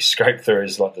and only scraped through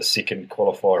as like the second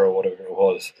qualifier or whatever it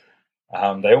was,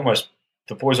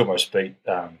 the boys almost beat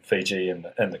Fiji in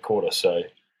the quarter. So,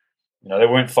 they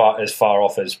weren't as far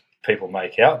off as people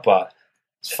make out. But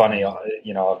it's funny, I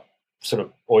sort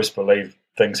of always believe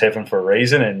things happen for a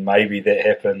reason, and maybe that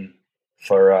happened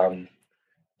for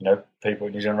people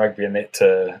in New Zealand rugby and that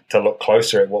to look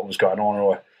closer at what was going on,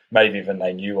 or maybe even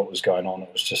they knew what was going on.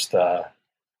 It was just a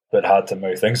bit hard to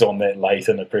move things on that late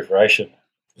in the preparation.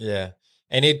 Yeah.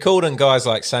 And he'd called in guys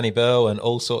like Sonny Bill and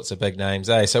all sorts of big names,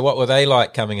 eh? So what were they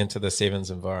like coming into the sevens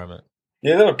environment?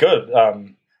 Yeah, they were good.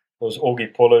 It was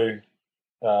Augie Pulu,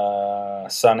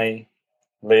 Sonny,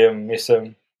 Liam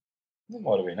Messam. That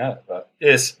might have been it. But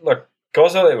yes, look,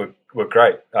 guys like that were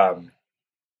great. I'm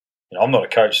not a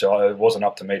coach, so it wasn't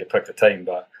up to me to pick the team,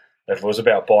 but if it was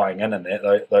about buying in and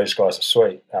that, those guys are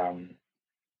sweet.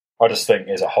 I just think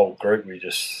as a whole group, we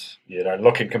just,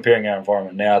 comparing our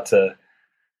environment now to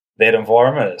that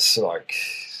environment, it's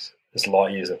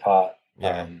light years apart.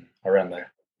 Yeah. Around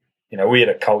we had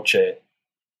a culture,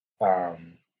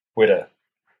 we had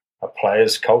a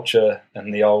players' culture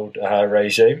in the old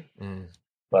regime,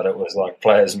 but it was like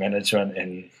players' management,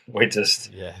 and we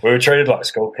were treated like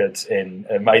school kids, and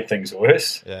it made things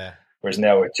worse. Yeah. Whereas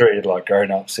now we're treated like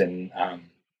grown-ups, and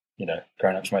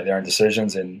grown-ups make their own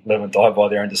decisions and live and die by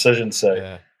their own decisions.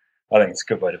 So I think it's a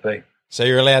good way to be. So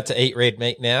you're allowed to eat red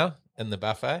meat now in the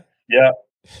buffet? Yeah,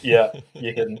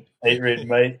 you can eat red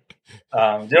meat.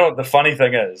 You know what the funny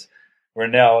thing is? We're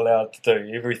now allowed to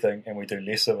do everything, and we do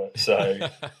less of it. So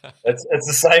it's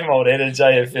the same old adage.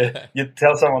 If you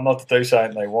tell someone not to do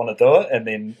something, they want to do it, and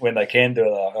then when they can do it,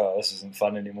 they're like, oh, this isn't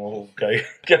fun anymore. We'll go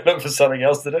look for something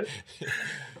else to do.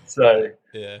 So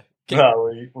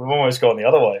we've almost gone the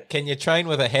other way. Can you train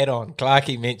with a hat on?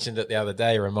 Clarkey mentioned it the other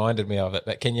day, reminded me of it,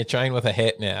 but can you train with a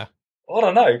hat now? I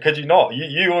don't know. Could you not?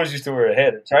 You always used to wear a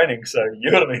hat at training, so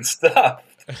you would have been stuffed.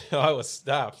 I was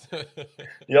stuffed.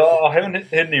 Yeah, I haven't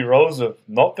had any rules of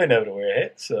not being able to wear a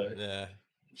hat. So yeah,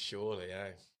 surely, eh?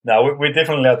 No, we're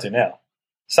definitely allowed to now.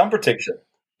 Sun protection.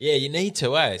 Yeah, you need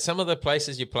to, eh? Some of the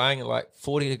places you're playing are like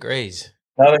 40 degrees.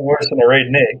 Nothing worse than a red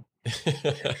neck.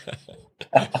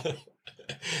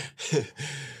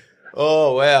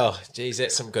 Oh, wow. Geez,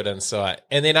 that's some good insight.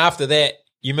 And then after that,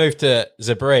 you moved to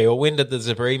Zabri, or when did the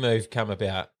Zabri move come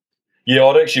about? Yeah,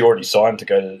 I'd actually already signed to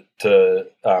go to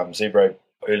Zebra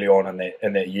early on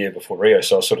in that year before Rio.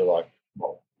 So I was sort of like,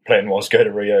 plan was go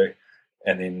to Rio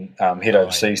and then head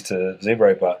overseas to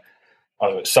Zebra. But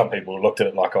some people looked at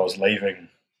it like I was leaving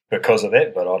because of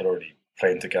that, but I'd already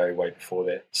planned to go way before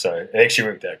that. So it actually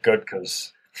worked out good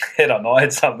because had I not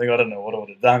had something, I don't know what I would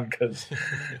have done because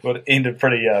it would have ended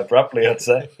pretty abruptly, I'd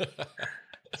say.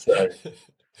 So,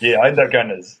 yeah, I ended up going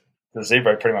to the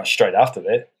Zebra pretty much straight after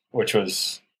that, which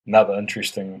was another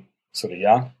interesting sort of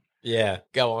yarn. Yeah,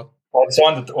 go on. I'd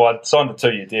signed a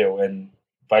 2-year deal, and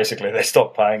basically they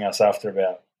stopped paying us after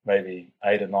about maybe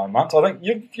 8 or 9 months. I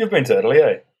think you've been to Italy,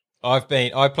 eh? I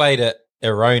played at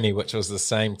Ironi, which was the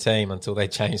same team until they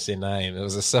changed their name. It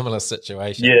was a similar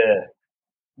situation. Yeah.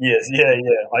 Yes, yeah.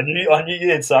 I knew you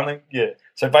had something. Yeah.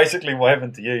 So basically, what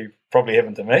happened to you probably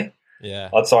happened to me. Yeah.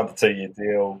 I'd signed a 2-year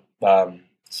deal,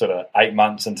 sort of 8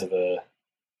 months into it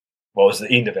was the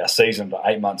end of our season, but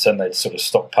 8 months in, they'd sort of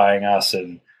stopped paying us,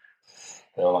 and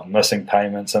they were like missing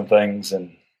payments and things, and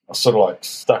I was sort of like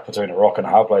stuck between a rock and a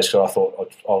hard place because I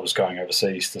thought I was going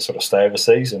overseas to sort of stay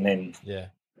overseas, and then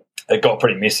it got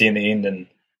pretty messy in the end, and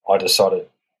I decided,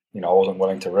 I wasn't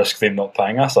willing to risk them not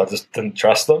paying us. I just didn't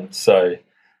trust them. So,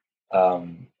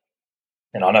 and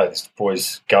I know there's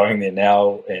boys going there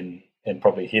now and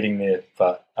probably heading there,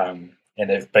 but and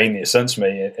they've been there since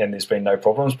me, and there's been no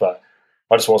problems, but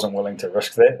I just wasn't willing to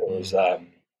risk that. It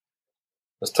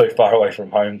was too far away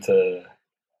from home to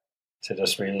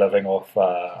just be living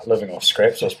off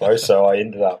scraps, I suppose. So I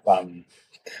ended up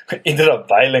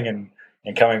bailing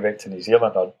and coming back to New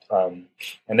Zealand.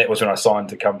 And that was when I signed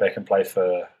to come back and play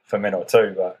for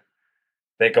Manawatu. But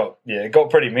it got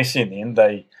pretty messy in the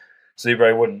end.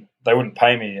 Zebra wouldn't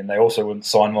pay me, and they also wouldn't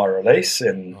sign my release.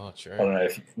 And I don't know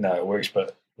if it works,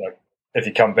 but like if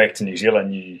you come back to New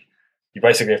Zealand, you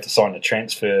basically have to sign a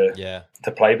transfer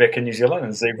to play back in New Zealand,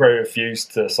 and Zebra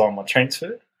refused to sign my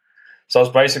transfer. So I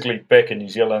was basically back in New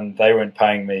Zealand. They weren't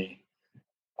paying me.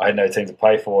 I had no team to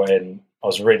play for, and I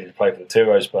was ready to play for the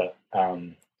Turbos, but I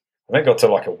think it got to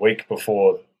like a week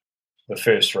before the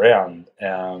first round,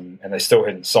 and they still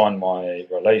hadn't signed my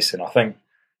release. And I think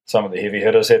some of the heavy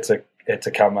hitters had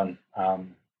to come in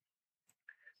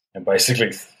and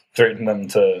basically threaten them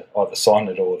to either sign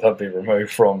it or they'd be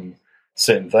removed from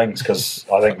certain things, because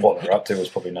I think what they're up to was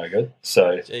probably no good.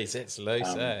 So, jeez, that's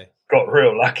loose, eh? Got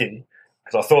real lucky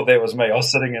because I thought that was me. I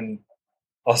was sitting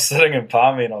in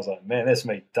Palmy, and I was like, man, that's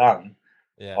me done.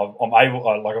 Yeah,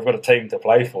 I've got a team to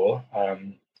play for,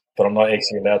 but I'm not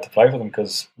actually allowed to play for them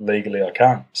because legally I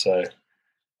can't. So,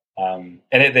 and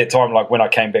at that time, like when I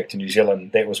came back to New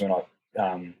Zealand, that was when I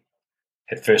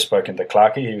had first spoken to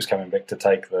Clarkey. He was coming back to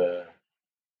take the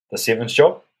Sevens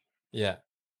job. Yeah.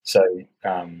 So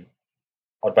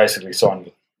I basically signed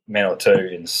with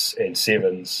Manawatu and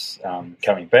Sevens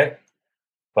coming back,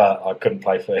 but I couldn't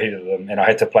play for either of them, and I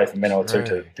had to play for Manawatu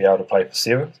to be able to play for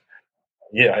Sevens.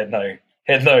 Yeah, I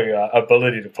had no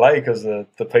ability to play because the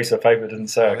piece of paper didn't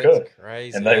say I could,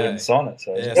 crazy, and they wouldn't sign it.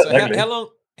 So,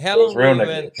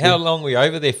 how long were you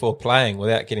over there for playing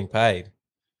without getting paid?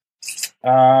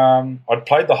 I'd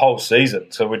played the whole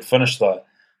season, so we'd finished the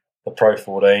Pro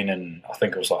 14, and I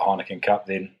think it was like Heineken Cup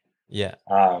then. Yeah.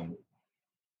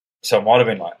 So it might have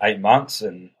been like 8 months,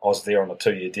 and I was there on a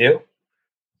 2-year deal.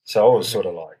 So I was sort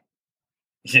of like,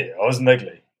 I was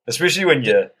niggly, especially when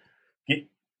you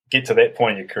get to that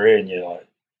point in your career and you're like,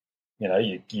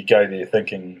 you go there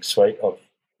thinking, sweet, I've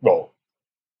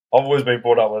always been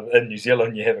brought up with in New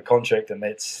Zealand, you have a contract and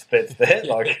that's that.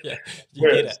 Like,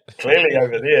 whereas clearly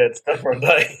over there, it's different,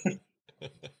 eh?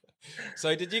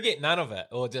 So did you get none of it,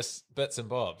 or just bits and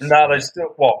bobs? No, they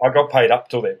still. Well, I got paid up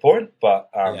till that point, but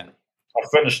I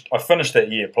finished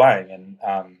that year playing,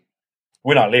 and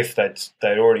when I left,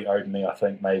 they'd already owed me, I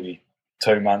think, maybe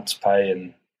 2 months' pay,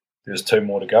 and there was 2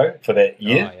 more to go for that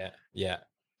year. Oh, yeah.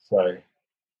 So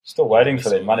still waiting for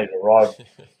that money to arrive.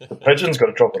 The pigeon's got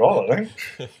to drop it all, I think.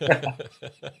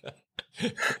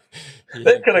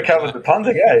 That could have covered the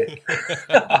punting, eh?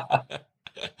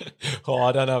 Oh,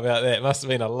 I don't know about that. It must have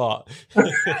been a lot.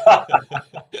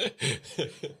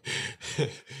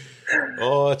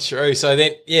 Oh, true. So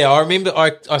then, I remember.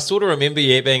 I sort of remember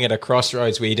you being at a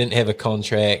crossroads where you didn't have a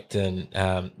contract, and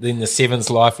then the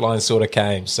Sevens Lifeline sort of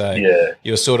came. So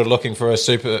you were sort of looking for a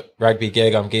Super Rugby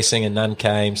gig, I'm guessing, and none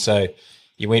came. So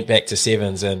you went back to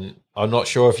Sevens, and I'm not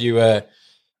sure if you were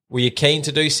you keen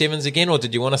to do Sevens again, or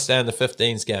did you want to stay in the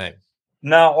 15s game?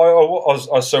 No, I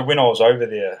was. So when I was over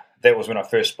there, that was when I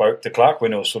first spoke to Clark,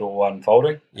 when it was sort of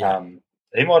unfolding. Yeah.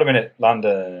 He might have been at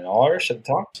London Irish at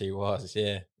the time. He was,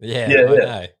 yeah. I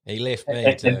know. He left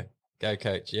me to go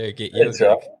coach you, get your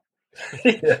gig.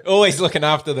 Right. Always looking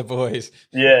after the boys.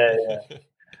 Yeah.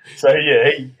 So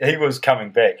he was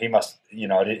coming back. He must, he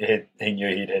knew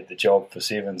he'd had the job for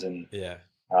Sevens, and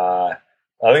I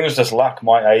think it was just luck.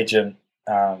 My agent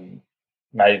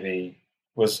maybe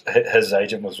his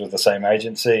agent was with the same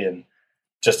agency, and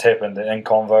just happened in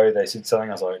convo they said something.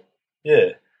 I was like, yeah,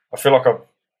 I feel like I've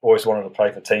always wanted to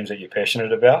play for teams that you're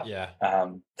passionate about. Yeah.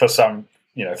 For some,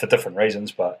 for different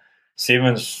reasons, but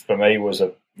Sevens for me was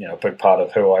a big part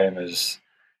of who I am as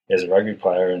a rugby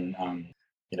player, and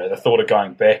the thought of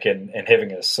going back and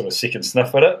having a sort of second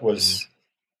sniff at it was,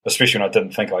 especially when I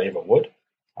didn't think I ever would,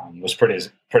 was pretty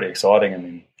exciting.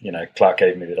 And then, Clark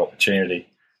gave me that opportunity,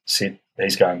 said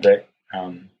he's going back.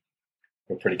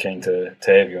 We're pretty keen to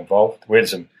have you involved. We had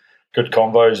some good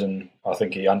convos, and I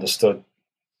think he understood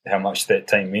how much that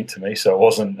team meant to me. So it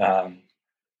wasn't,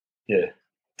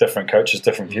 different coaches,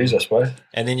 different views, I suppose.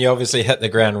 And then you obviously hit the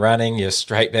ground running. You're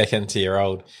straight back into your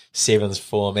old Sevens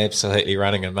form, absolutely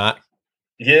running amok.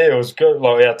 Yeah, it was good.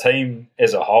 Like our team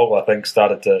as a whole, I think,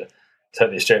 started to hit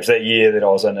their straps. That year that I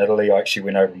was in Italy, I actually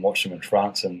went over and watched them in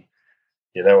France, and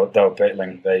they were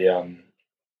battling. They,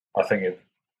 I think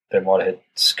they might have had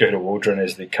Scooter Waldron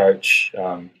as their coach.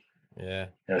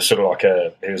 Sort of like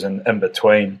he was in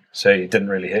between, so he didn't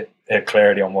really have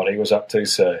clarity on what he was up to.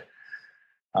 So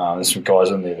there's some guys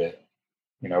in there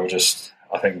that were just,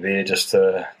 I think, there just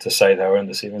to say they were in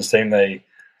the Sevens team. They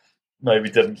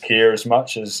maybe didn't care as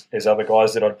much as other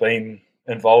guys that I'd been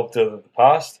involved in the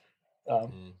past.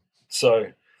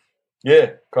 So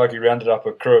yeah, Crikey rounded up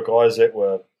a crew of guys that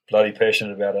were bloody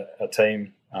passionate about a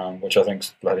team, which I think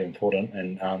is bloody important,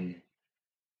 and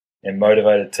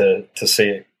motivated to see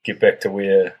it get back to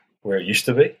where it used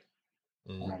to be.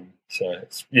 So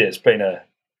it's been a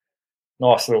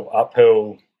nice little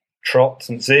uphill trot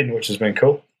since then, which has been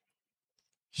cool.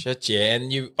 Shit, yeah.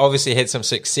 And you obviously had some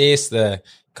success, the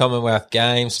Commonwealth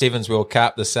Games, Sevens World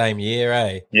Cup the same year,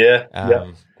 eh?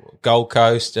 Yeah. Gold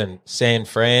Coast and San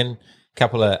Fran, a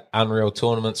couple of unreal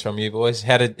tournaments from you boys.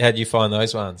 How did you find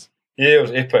those ones? Yeah, it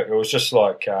was epic. It was just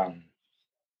like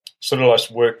sort of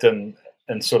like worked in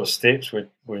sort of steps. We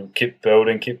kept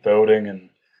building, and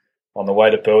on the way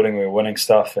to building, we were winning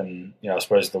stuff. And I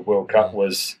suppose the World Cup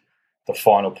was the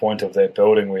final point of that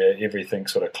building where everything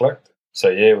sort of clicked. So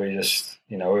yeah, we just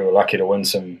we were lucky to win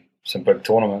some big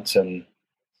tournaments, and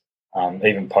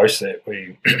even post that,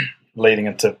 we leading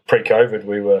into pre-COVID,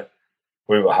 we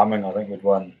were humming. I think we'd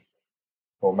won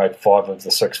or made 5 of the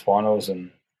 6 finals,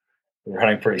 and we were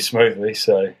running pretty smoothly.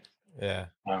 So yeah,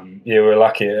 we were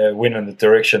lucky. It went in the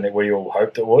direction that we all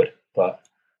hoped it would, but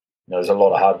there's a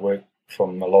lot of hard work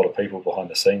from a lot of people behind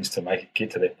the scenes to make it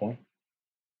get to that point.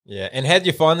 Yeah, and how did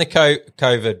you find the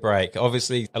COVID break?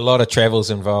 Obviously, a lot of travel's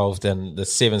involved, and the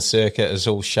Sevens circuit is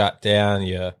all shut down.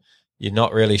 You're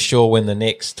not really sure when the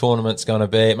next tournament's going to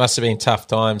be. It must have been tough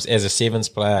times as a Sevens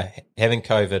player having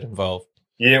COVID involved.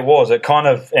 Yeah, it was. It kind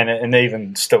of, and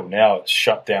even still now, it's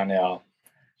shut down.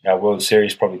 Our World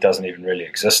Series probably doesn't even really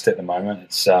exist at the moment.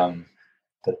 It's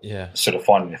sort of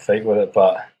finding their feet with it.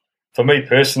 But for me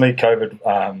personally,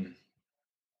 COVID,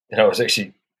 it was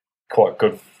actually quite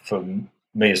good for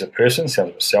me as a person. Sounds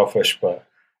a bit selfish, but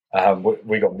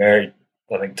we got married,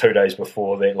 I think, 2 days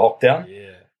before that lockdown.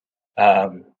 Yeah.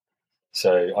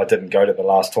 So I didn't go to the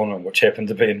last tournament, which happened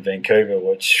to be in Vancouver,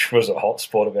 which was a hot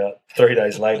spot about 3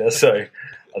 days later. So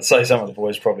I'd say some of the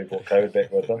boys probably brought COVID back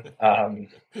with them.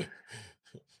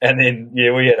 And then,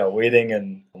 we had our wedding,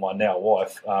 and my now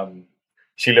wife,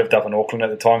 she lived up in Auckland at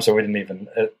the time, so we didn't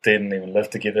even live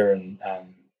together, and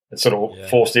it sort of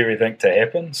forced everything to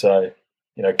happen. So,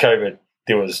 COVID,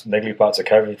 there was niggly parts of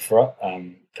COVID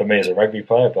for me as a rugby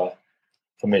player, but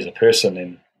for me as a person,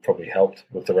 and probably helped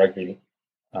with the rugby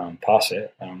past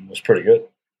that, was pretty good.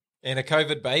 And a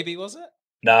COVID baby, was it?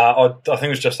 Nah, I think it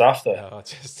was just after. No,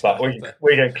 but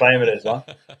we can claim it as one.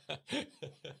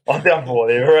 I'm down for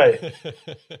whatever, eh?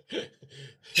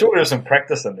 Sure, there was some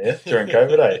practice in there during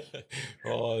COVID, eh?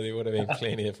 Oh, there would have been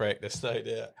plenty of practice, no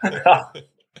doubt.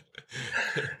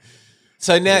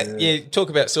 So now you talk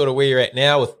about sort of where you're at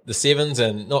now with the Sevens,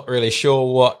 and not really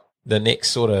sure what the next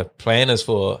sort of plan is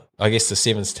for, I guess, the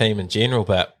Sevens team in general.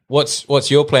 But what's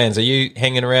your plans? Are you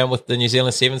hanging around with the New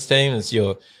Zealand Sevens team? Is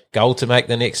your goal to make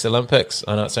the next Olympics?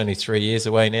 I know it's only 3 years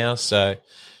away now. So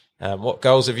what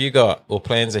goals have you got or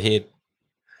plans ahead?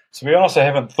 To be honest, I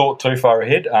haven't thought too far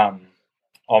ahead. I'm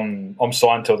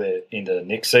signed till the end of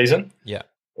next season. Yeah,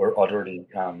 I'd already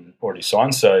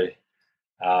signed. So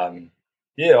I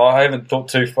haven't thought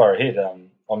too far ahead.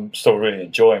 I'm still really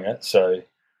enjoying it. So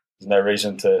there's no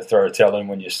reason to throw a towel in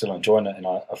when you're still enjoying it. And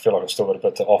I feel like I've still got a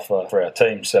bit to offer for our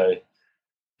team. So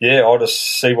I'll just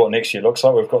see what next year looks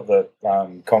like. We've got the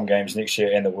Com Games next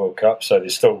year and the World Cup. So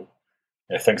there's still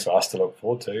things for us to look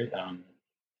forward to.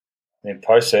 Then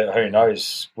post that, who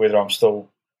knows whether I'm still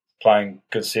playing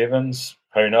good Sevens.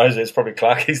 Who knows? It's probably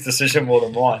Clarkie's decision more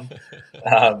than mine.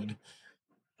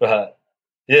 But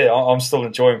yeah, I'm still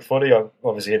enjoying footy. I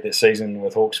obviously had that season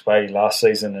with Hawke's Bay last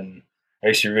season, and I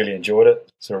actually really enjoyed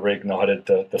it. Sort of reignited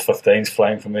the 15s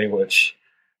flame for me, which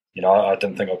I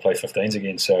didn't think I'd play 15s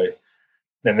again. So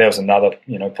then there was another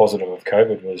positive of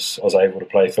COVID was I was able to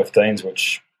play 15s,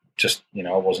 which just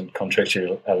I wasn't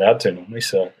contractually allowed to normally.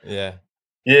 So Yeah.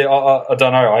 yeah, I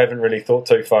don't know. I haven't really thought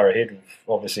too far ahead. We've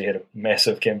obviously had a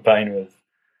massive campaign with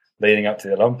leading up to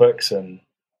the Olympics, and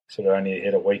sort of only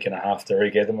had a week and a half to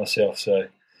regather myself. So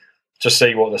just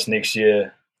see what this next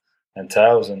year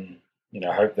entails, and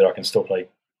hope that I can still play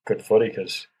good footy,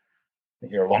 because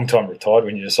you're a long time retired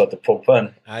when you decide to pull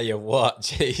pin. Are you what?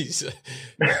 Jeez.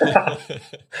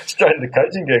 Straight into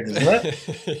coaching gigs, isn't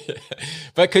it?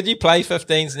 But could you play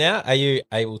 15s now? Are you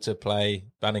able to play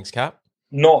Bunnings Cup?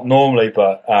 Not normally,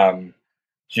 but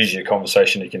it's usually a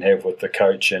conversation you can have with the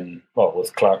coach and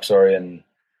with Clark, and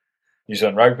New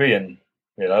Zealand Rugby, and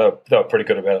they were pretty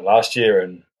good about it last year,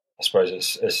 and I suppose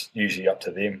it's usually up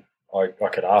to them. I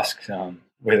could ask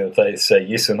whether they say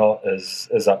yes or not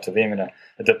is up to them, and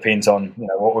it depends on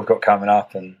what we've got coming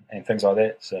up and things like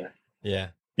that. So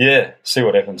yeah, see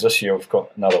what happens this year. We've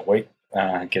got another week,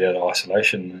 get out of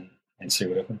isolation and see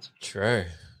what happens. True.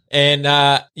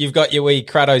 And you've got your wee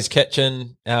Cruddo's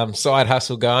Kitchen side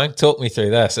hustle going. Talk me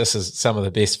through this. This is some of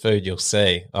the best food you'll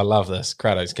see. I love this,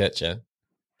 Cruddo's Kitchen.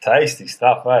 Tasty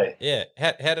stuff, eh? Yeah.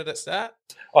 How did it start?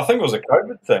 I think it was a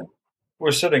COVID thing. We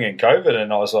were sitting in COVID,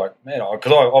 and I was like, man,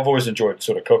 because I've always enjoyed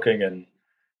sort of cooking, and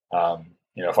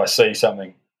if I see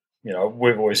something,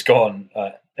 we've always gone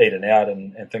eating out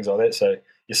and things like that. So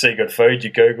you see good food, you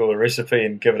Google a recipe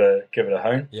and give it a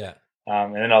hone. Yeah.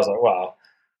 And then I was like, wow,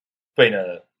 being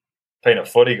a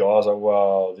footy guy, I was like,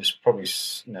 well, there's probably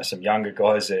some younger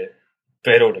guys that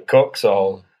battle to cook,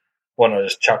 so why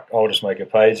not I'll just make a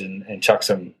page and chuck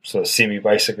some sort of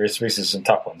semi-basic recipes. There's some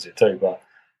tough ones there too, but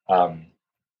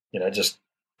just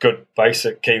good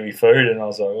basic Kiwi food. And I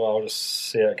was like, well, I'll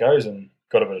just see how it goes, and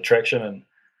got a bit of traction. And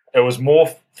it was more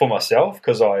for myself,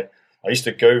 because I used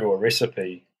to Google a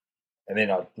recipe and then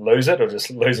I'd lose it, or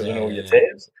just lose it in all your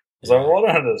tabs. I was like, why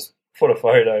don't I just put a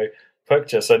photo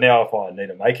picture? So now if I need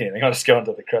to make anything, I just go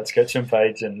onto the Cruddo's Kitchen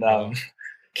page and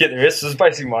get the rest. It's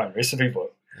basically my own recipe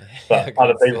book, but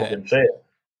other people can see it.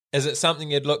 Is it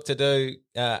something you'd look to do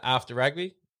after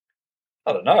rugby?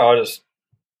 I don't know. I just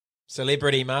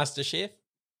Celebrity Master Chef?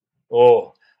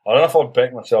 I don't know if I'd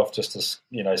back myself just to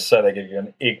say they give you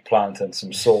an eggplant and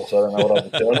some sauce. I don't know what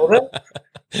I'd be doing with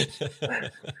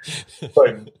it.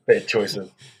 So bad choice of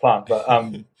plant, but I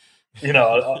don't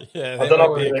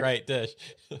know. Be a great dish.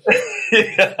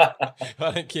 Yeah.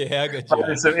 I don't care how good you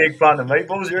are. Some eggplant and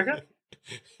meatballs, you reckon?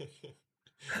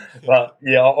 But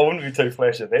yeah, I wouldn't be too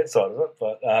flashy at that side of it.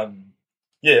 But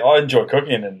I enjoy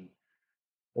cooking, and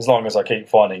as long as I keep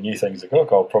finding new things to cook,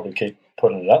 I'll probably keep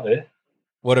putting it up there.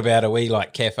 What about a wee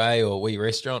cafe or a wee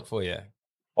restaurant for you? I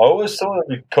always thought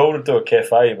it'd be cool to do a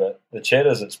cafe, but the chat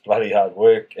is it's bloody hard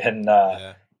work, and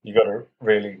you got to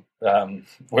really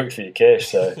work for your cash.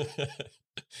 So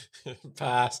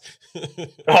pass.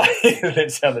 That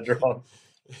sounded wrong.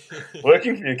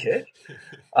 Working for your cash.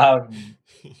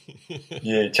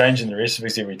 Changing the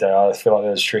recipes every day, I feel like that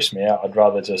would stress me out. I'd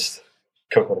rather just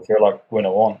cook what I feel like when I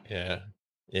want. Yeah.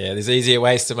 Yeah, there's easier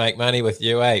ways to make money with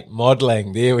you, eh?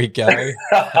 Modelling, there we go.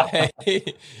 How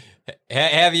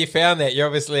have you found that? You're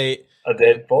obviously a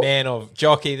dad bod. Man of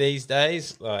jockey these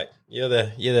days. Like you're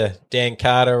the Dan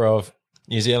Carter of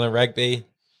New Zealand rugby.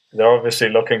 They're obviously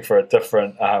looking for a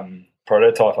different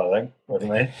prototype, I think, with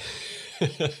me.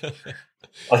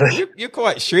 You're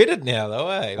quite shredded now, though,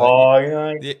 eh?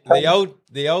 Like,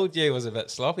 the old you was a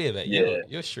bit sloppy, but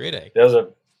you're shredding.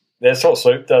 That's what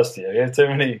soup does to you. You have too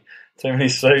many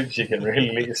soups, you can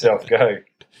really let yourself go.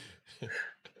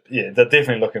 Yeah, they're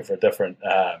definitely looking for a different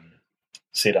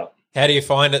setup. How do you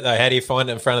find it, though? How do you find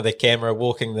it in front of the camera,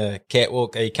 walking the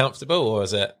catwalk? Are you comfortable, or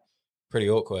is it pretty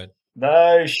awkward?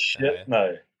 No shit,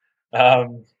 no.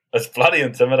 It's bloody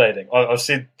intimidating. I've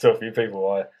said to a few people,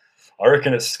 I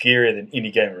reckon it's scarier than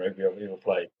any game of rugby I've ever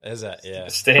played. Is it? Yeah.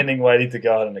 Standing, waiting to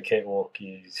go out on the catwalk,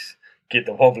 you get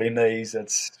the wobbly knees.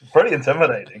 It's pretty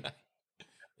intimidating.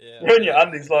 Yeah. You're in your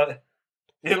undies, like,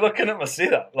 you're looking at my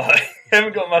setup, like, you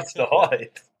haven't got much to hide.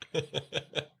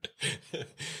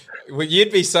 Well,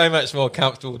 you'd be so much more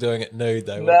comfortable doing it nude,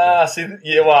 though. Nah, see,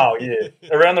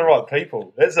 around the right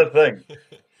people. That's the thing.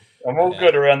 I'm all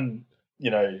good around,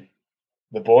 the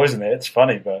boys and that. It's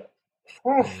funny, but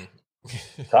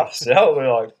tough sell.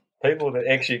 We're like people that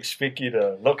actually expect you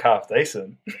to look half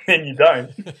decent, and you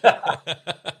don't.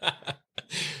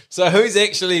 So, who's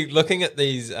actually looking at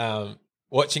these?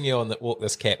 Watching you on walk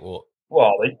this catwalk?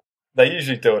 Well, they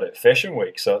usually do it at Fashion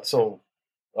Week, so it's all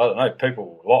I don't know,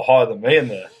 people a lot higher than me in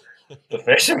the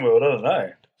fashion world. I don't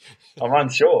know. I'm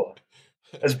unsure.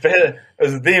 It's better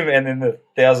as them and then the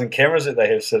 1,000 cameras that they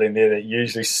have sitting there that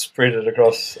usually spread it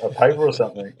across a paper or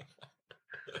something.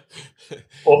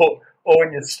 Or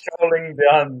when you're strolling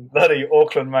down bloody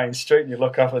Auckland Main Street and you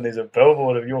look up and there's a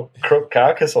billboard of your crook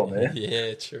carcass on there.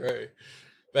 Yeah, true.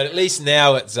 But at least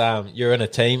now it's you're in a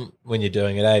team when you're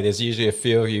doing it, eh? There's usually a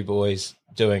few of you boys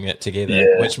doing it together,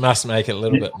 Yeah. which must make it a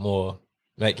little bit more,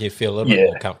 make you feel a little bit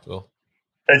more comfortable.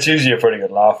 It's usually a pretty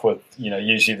good laugh with,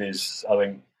 usually there's, I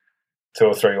think, 2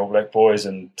 or 3 All Black boys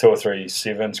and 2 or 3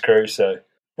 Sevens crew, so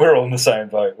we're all in the same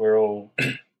boat. We're all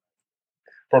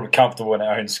probably comfortable in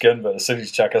our own skin, but as soon as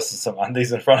you chuck us in some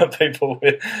undies in front of people,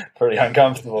 we're pretty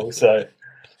uncomfortable. So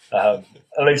at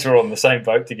least we're all in the same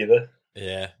boat together.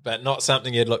 Yeah, but not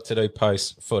something you'd look to do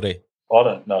post-footy. I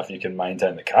don't know if you can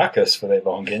maintain the carcass for that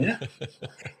long, can you?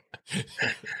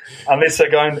 Unless they're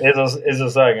going, as I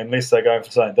was saying, unless they're going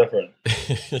for something different.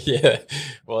 Yeah,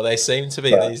 well, they seem to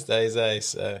be these days, eh?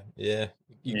 So, yeah.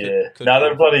 No,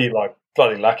 they're bloody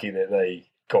lucky that they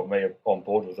got me on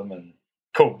board with them, and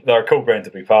cool. They're a cool brand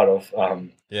to be part of.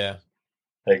 Yeah.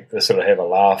 They sort of have a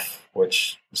laugh,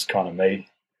 which is kind of me.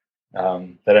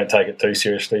 They don't take it too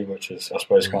seriously, which is, I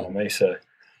suppose, kind of me. So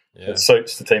it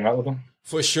suits to team up with them.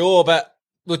 For sure, but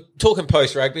we're talking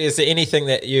post-rugby. Is there anything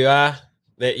that you are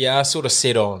sort of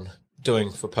set on doing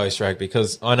for post-rugby?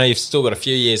 Because I know you've still got a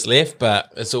few years left,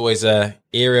 but it's always a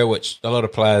area which a lot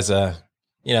of players are,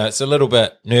 it's a little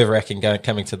bit nerve-wracking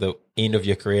coming to the end of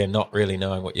your career, not really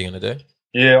knowing what you're going to do.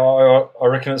 Yeah, I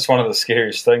reckon it's one of the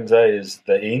scariest things, is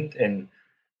the end. And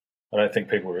I don't think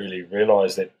people really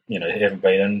realise that, haven't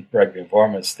been in rugby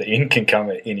environments, the end can come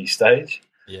at any stage.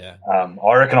 Yeah.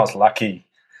 I reckon I was lucky,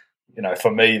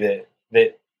 for me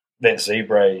that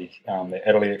Zebra, that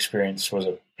Italy experience was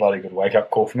a bloody good wake-up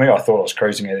call for me. I thought I was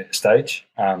cruising at that stage.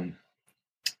 And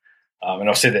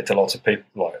I've said that to lots of people,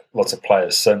 like lots of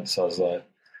players since. I was like,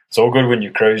 it's all good when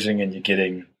you're cruising and you're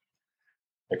getting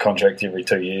a contract every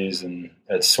 2 years and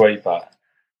it's sweet, but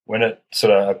when it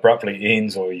sort of abruptly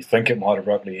ends, or you think it might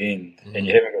abruptly end, and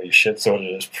you haven't got your shit sorted,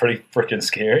 it's pretty freaking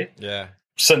scary. Yeah.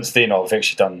 Since then, I've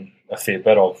actually done a fair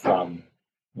bit of,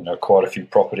 quite a few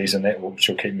properties and that, which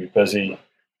will keep me busy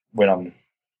when I'm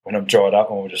dried up,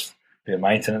 and we'll just be a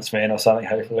maintenance man or something,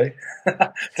 hopefully.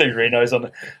 Do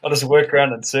renos I'll just work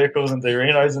around in circles and do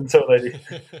renos until even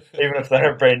if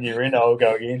they're a brand new reno, I'll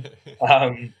go again.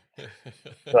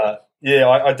 But yeah,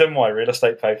 I did my real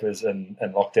estate papers in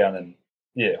lockdown, and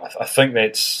yeah, I think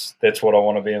that's what I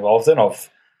want to be involved in. I've,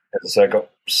 as I say, got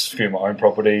a few of my own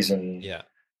properties, and I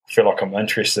feel like I'm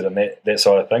interested in that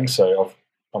side of things. So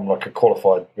I'm like a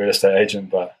qualified real estate agent,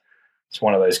 but it's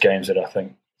one of those games that I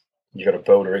think you got to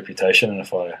build a reputation. And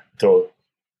if I do it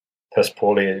piss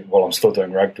poorly while I'm still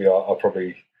doing rugby, I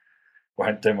probably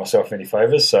won't do myself any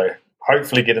favours. So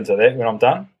hopefully get into that when I'm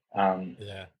done. I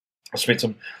spent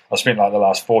like the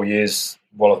last 4 years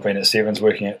while I've been at Sevens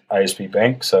working at ASB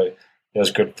Bank, so it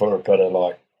was good for a bit of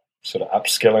like sort of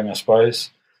upskilling, I suppose.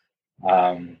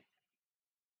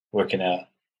 Working out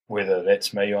whether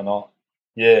that's me or not.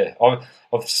 Yeah,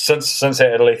 I've since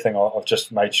that Italy thing, I've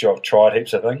just made sure I've tried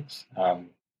heaps of things.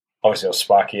 Obviously, I was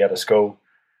sparky out of school,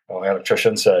 I'm an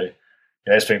electrician, so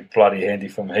it's been bloody handy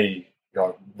for me,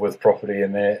 like with property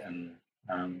and that. And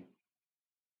I'm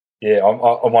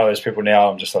one of those people now.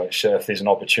 I'm just like, shit, if there's an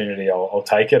opportunity, I'll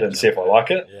take it and see if I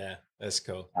like it. Yeah, that's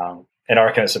cool. And I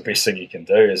reckon it's the best thing you can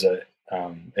do as a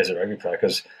rugby player,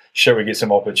 because sure, we get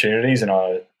some opportunities, and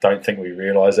I don't think we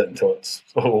realise it until it's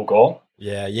all gone.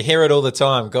 Yeah, you hear it all the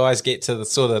time. Guys get to the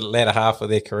sort of latter half of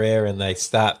their career and they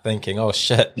start thinking, oh,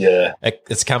 shit,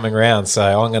 it's coming around, so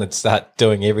I'm going to start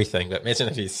doing everything. But imagine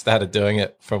if you started doing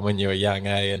it from when you were young,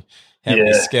 and how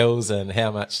many skills and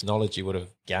how much knowledge you would have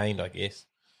gained, I guess.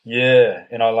 Yeah,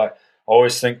 and I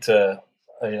always think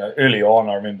early on,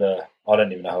 I remember, I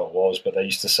don't even know who it was, but they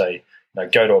used to say,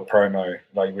 go to a promo,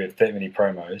 like we have that many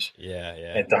promos. Yeah.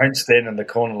 And don't stand in the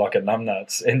corner like a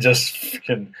numbnuts and just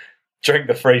freaking drink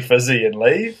the free fizzy and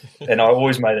leave. And I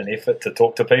always made an effort to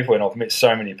talk to people, and I've met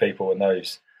so many people in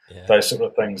those sort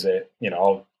of things that,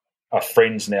 are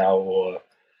friends now, or,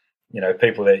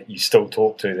 people that you still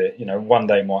talk to that, one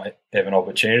day might have an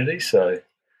opportunity. So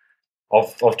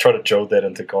I've tried to drill that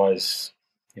into guys,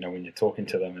 when you're talking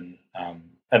to them. And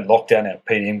in lockdown, our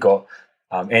PDM got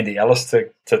Andy Ellis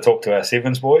to talk to our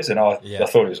Sevens boys, and I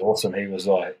thought he was awesome. He was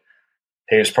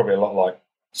probably a lot like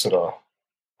sort of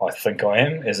I think I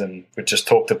am, as in would just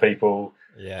talk to people,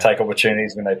 take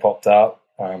opportunities when they popped up.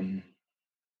 I reckon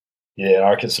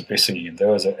it's the best thing you can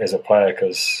do as a player,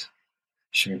 because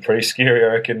it should be pretty scary,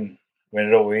 I reckon, when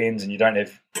it all ends and you don't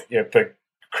have big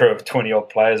crew of 20 odd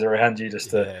players around you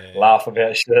just to Yeah. laugh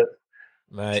about shit.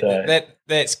 Mate, So-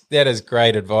 that is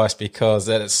great advice, because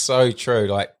that is so true.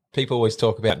 Like, people always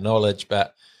talk about knowledge,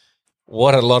 but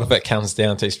what a lot of it comes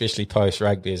down to, especially post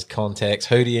rugby, is contacts.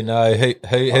 Who do you know?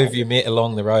 Who have you met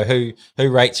along the road? Who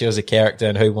rates you as a character,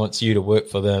 and who wants you to work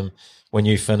for them when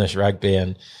you finish rugby?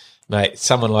 And mate,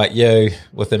 someone like you,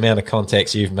 with the amount of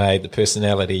contacts you've made, the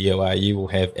personality you are, you will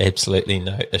have absolutely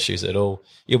no issues at all.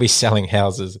 You'll be selling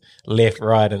houses left,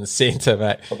 right, and centre,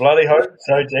 mate. I bloody hope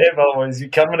so, Jam. Otherwise, you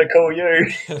coming to call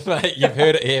you. Mate, you've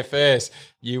heard it here first.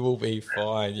 You will be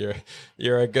fine.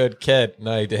 You're a good kid,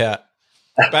 no doubt.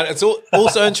 But it's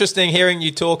also interesting hearing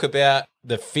you talk about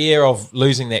the fear of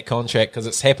losing that contract, because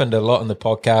it's happened a lot in the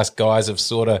podcast. Guys have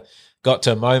sort of got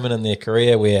to a moment in their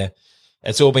career where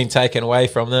it's all been taken away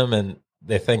from them, and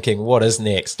they're thinking, what is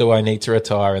next? Do I need to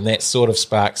retire? And that sort of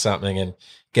sparked something and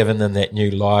given them that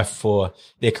new life for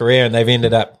their career. And they've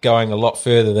ended up going a lot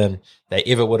further than they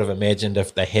ever would have imagined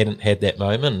if they hadn't had that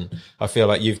moment. And I feel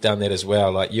like you've done that as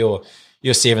well. Like your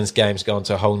sevens game's gone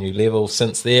to a whole new level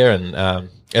since there. And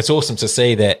it's awesome to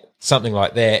see that something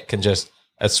like that can just,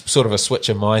 a sort of a switch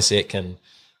in mindset can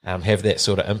have that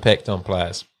sort of impact on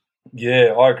players.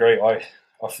 Yeah, I agree.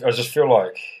 I just feel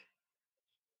like,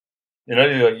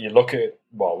 you look at,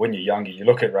 well, when you're younger, you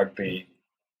look at rugby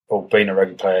or being a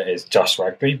rugby player as just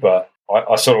rugby, but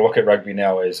I sort of look at rugby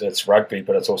now as it's rugby,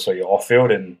 but it's also your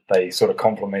off-field, and they sort of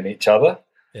complement each other.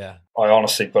 Yeah. I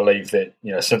honestly believe that,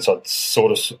 since I'd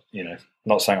sort of,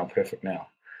 not saying I'm perfect now,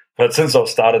 but since I've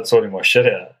started sorting my shit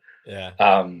out, Yeah.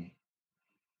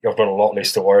 I've got a lot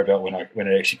less to worry about when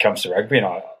it actually comes to rugby, and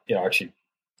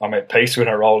I'm at peace when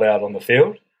I roll out on the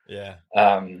field. Yeah.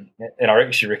 And I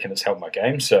actually reckon it's helped my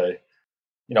game. So,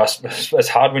 it's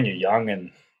hard when you're young,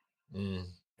 and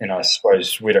I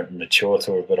suppose we don't mature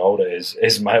till we're a bit older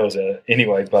as males are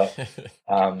anyway. But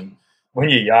when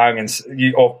you're young, and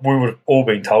we would have all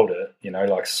been told it,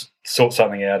 like sort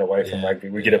something out away from rugby.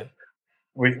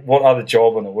 What other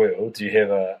job in the world do you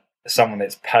have someone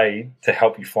that's paid to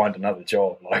help you find another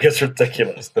job? Like, it's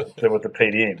ridiculous with the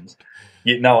PDMs.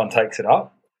 Yet no one takes it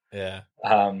up. Yeah.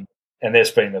 And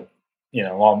that's been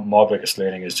my biggest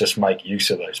learning is just make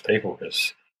use of those people,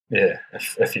 because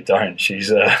if you don't,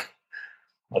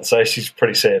 I'd say she's a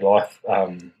pretty sad life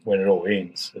when it all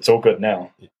ends. It's all good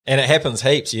now. And it happens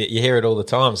heaps. You hear it all the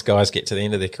times. Guys get to the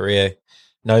end of their career,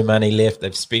 no money left.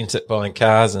 They've spent it buying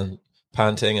cars and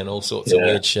punting and all sorts of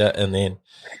weird shit. And then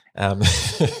and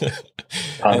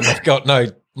they've got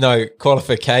no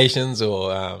qualifications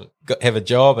or have a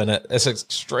job. And it's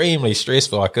extremely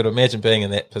stressful. I could imagine being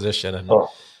in that position. And,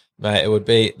 mate, it would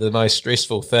be the most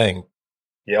stressful thing.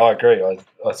 Yeah, I agree.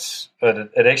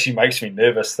 It actually makes me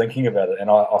nervous thinking about it, and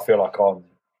I feel like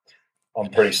I'm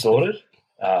pretty sorted.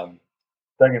 Don't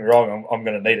get me wrong, I'm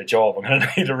going to need a job. I'm going to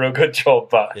need a real good job,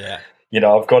 but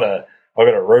I've got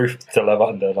a roof to live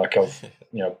under. Like, I've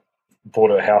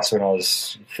bought a house when I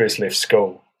was first left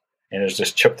school, and it's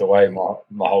just chipped away my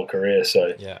whole career.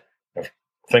 So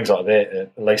things like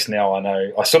that. At least now I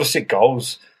know. I sort of set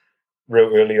goals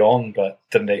real early on, but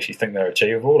didn't actually think they were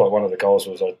achievable. Like, one of the goals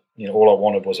was, all I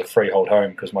wanted was a freehold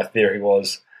home, because my theory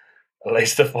was, at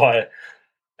least if I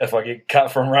get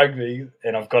cut from rugby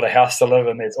and I've got a house to live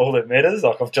in, that's all that matters.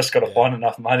 Like, I've just got to find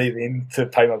enough money then to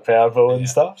pay my power bill and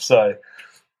stuff. So,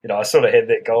 I sort of had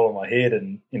that goal in my head,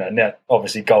 and now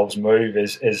obviously goals move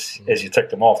as you tick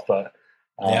them off. But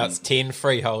now it's 10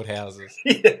 freehold houses.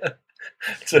 Yeah,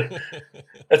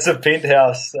 it's a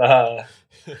penthouse.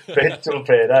 Petrol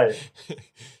pad, eh?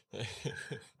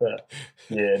 But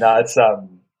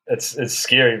it's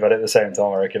scary, but at the same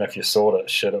time, I reckon if you sort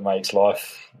it, it makes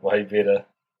life way better.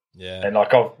 Yeah, and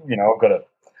like I've got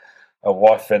a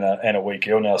wife and a wee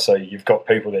girl now, so you've got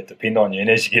people that depend on you, and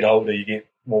as you get older, you get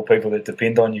more people that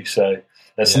depend on you. So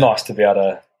it's nice to be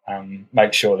able to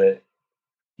make sure that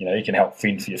you can help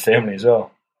fend for your family as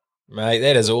well. Mate,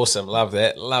 that is awesome. Love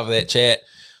that chat.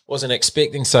 Wasn't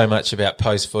expecting so much about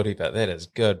post footy, but that is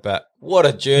good. But what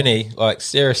a journey! Like,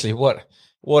 seriously, what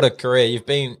a career you've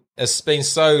been. It's been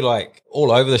so like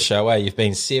all over the show. You've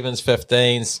been sevens,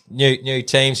 15s, new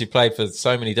teams. You played for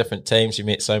so many different teams. You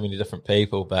met so many different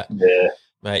people. But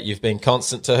mate, you've been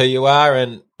constant to who you are.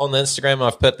 And on the Instagram,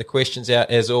 I've put the questions out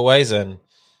as always, and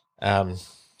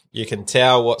you can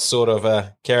tell what sort of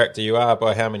a character you are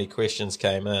by how many questions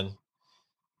came in,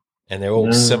 and they're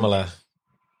all similar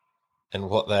in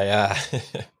what they are.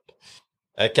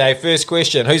 Okay, first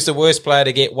question. Who's the worst player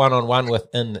to get one-on-one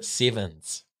with in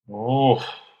sevens? Oh,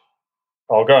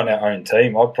 I'll go on our own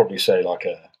team. I'd probably say like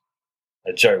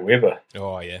a Joe Webber.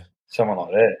 Oh, yeah. Someone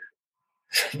like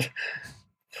that.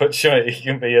 But sure, he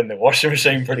can be in the washing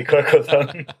machine pretty quick with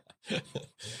him.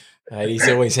 Hey, he's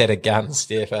always had a gun,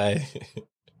 Steph, eh?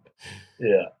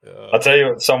 Yeah. Oh, I'll tell you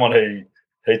what, someone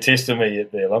who tested me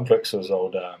at the Olympics was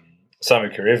old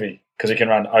Samu Karevi, because he can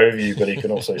run over you, but he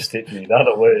can also step you. They're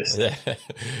the worst.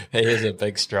 he is a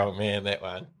big, strong man, that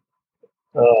one.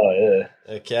 Oh,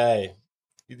 yeah. Okay.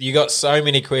 You got so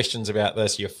many questions about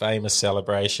this, your famous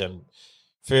celebration.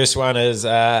 First one is,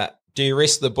 do you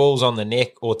rest the balls on the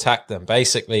neck or tuck them?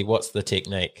 Basically, what's the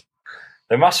technique?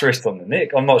 They must rest on the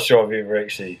neck. I'm not sure I've ever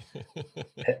actually.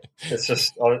 It's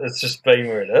just being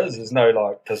where it is. There's no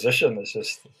like position. It's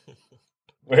just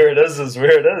where it is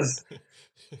where it is.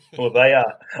 Well, they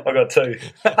are. I got two.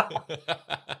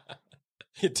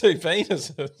 Your two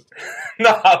penises. No.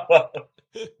 I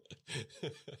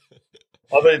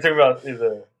thought you were talking about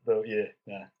yeah.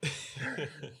 No.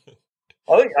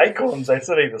 I think acorns, they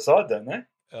sit either side, don't they?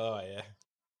 Oh, yeah.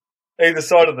 Either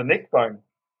side of the neck bone.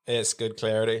 That's good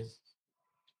clarity.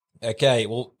 Okay,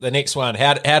 well, the next one.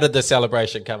 How did the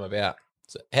celebration come about?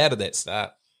 So how did that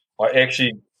start? I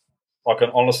can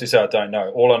honestly say I don't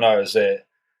know. All I know is that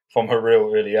from a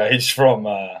real early age,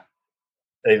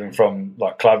 even from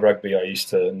like club rugby, I used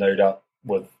to nude up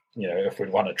with, if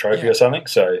we'd won a trophy or something.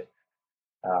 So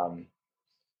I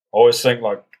always think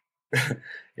like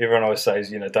everyone always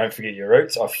says, don't forget your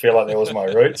roots. I feel like that was my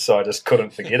roots, so I just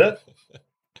couldn't forget it.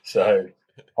 So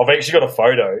I've actually got a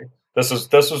photo. This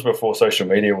was before social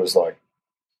media was like,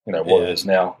 what it is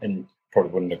now, and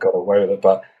probably wouldn't have got away with it.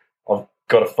 But I've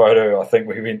got a photo. I think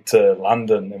we went to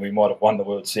London and we might have won the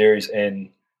World Series in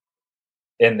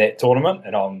that tournament,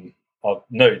 and I'm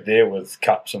nude there with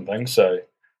cups and things. So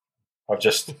I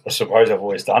suppose I've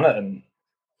always done it, and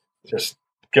just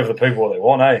give the people what they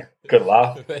want, eh? Good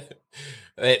laugh.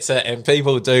 That's it, and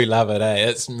people do love it, eh?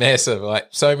 It's massive. Like,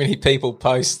 so many people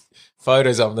post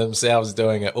photos of themselves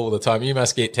doing it all the time. You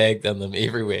must get tagged in them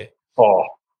everywhere. Oh,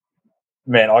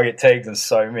 man, I get tagged in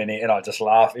so many, and I just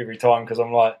laugh every time because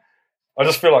I'm like, I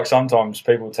just feel like sometimes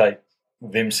people take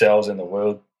themselves and the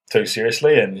world too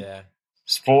seriously, and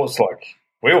sports, like,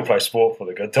 we all play sport for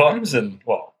the good times, and,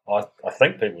 well, I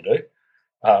think people do.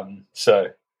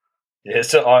 So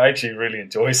I actually really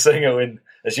enjoy seeing it when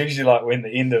it's usually like when the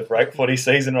end of break footy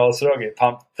season rolls through, I get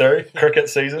pumped through. Cricket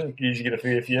season, usually get a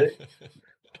fair few.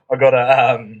 I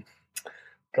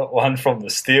got one from the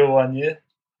Steel one year.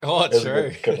 Oh,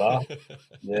 true. Good laugh.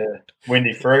 Yeah.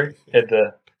 Wendy Frew had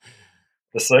the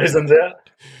seasons out.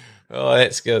 Oh,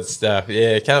 that's good stuff.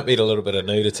 Yeah, can't beat a little bit of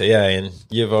nudity, eh? And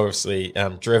you've obviously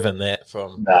driven that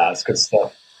from... Nah, it's good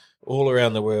stuff. All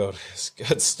around the world. It's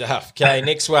good stuff. Okay,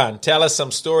 next one. Tell us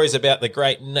some stories about the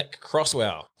great Nick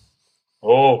Crosswell.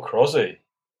 Oh, Crosby.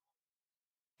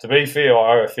 To be fair,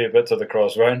 I owe a fair bit to the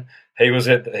Crossbone. He was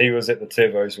at the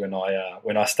Turbos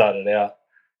when I started out,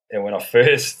 and when I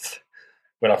first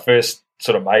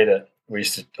sort of made it, we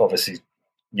used to, obviously,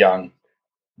 young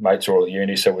mates were all at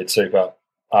uni, so we'd soup up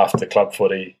after club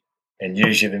footy, and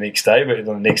usually the next day. But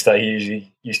the next day, he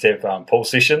usually used to have pool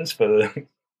sessions for the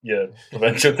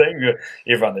provincial thing.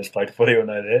 Everyone that's played footy will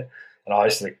know that. And I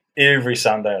used to, every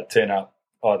Sunday, I'd turn up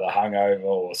either hungover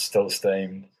or still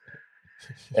steamed.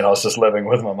 And I was just living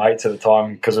with my mates at the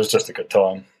time because it was just a good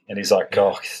time. And he's like,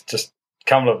 oh, just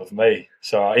come live with me.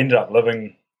 So I ended up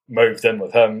moved in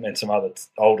with him and some other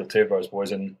older Turbos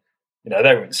boys. And,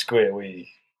 they went square. We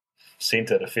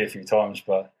sent it a fair few times,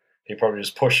 but he probably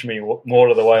just pushed me more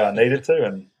to the way I needed to.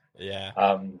 And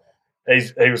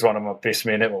he was one of my best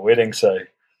men at my wedding. So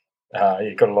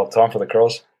he got a lot of time for the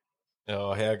Cross.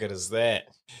 Oh, how good is that?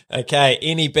 Okay,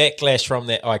 any backlash from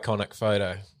that iconic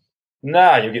photo?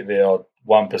 Nah, you get the odd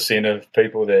 1% of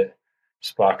people that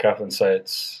spark up and say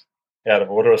it's out of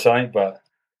order or something, but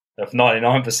if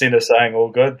 99% are saying all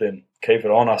good, then keep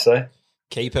it on, I say.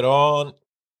 Keep it on.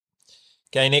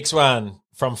 Okay, next one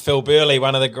from Phil Burley,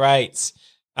 one of the greats.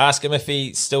 Ask him if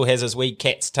he still has his wee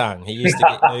cat's tongue. He used to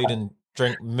get nude and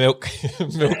drink milk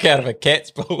out of a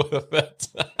cat's paw with it.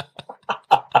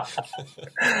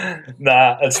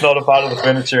 Nah, it's not a part of the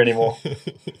furniture anymore.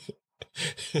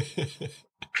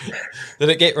 Did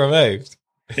it get removed?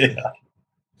 Yeah.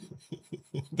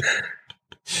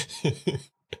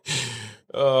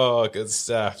 Oh, good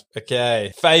stuff.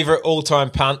 Okay. Favorite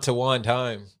all-time punt to wind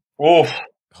home? Oof.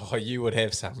 Oh, you would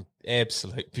have some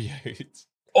absolute beauties.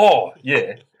 Oh,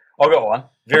 yeah. I got one.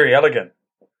 Very elegant.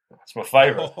 It's my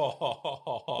favourite.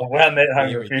 I've wound that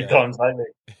home a few times lately.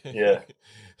 Yeah.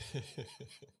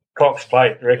 Cox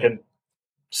Plate, reckon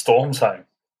Storm's home.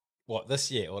 What, this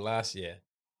year or last year?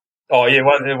 Oh, yeah,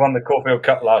 they won the Caulfield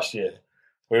Cup last year.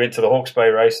 We went to the Hawke's Bay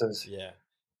races. Yeah.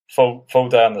 Full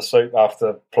day on the soup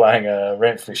after playing a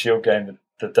Ranfurly Shield game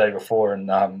the day before. And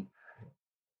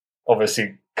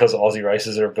obviously, because Aussie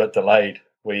races are a bit delayed,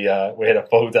 we had a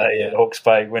full day at Hawke's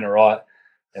Bay, went all right,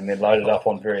 and then loaded up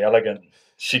on Very Elegant.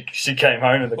 She came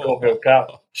home in the Caulfield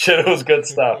Cup. Shit, it was good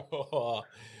stuff.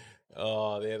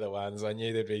 Oh, they're the ones. I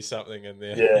knew there'd be something in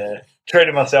there. Yeah.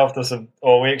 Treated myself to some...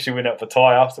 Well, we actually went out for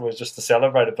Thai afterwards just to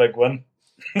celebrate a big win.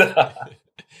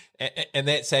 And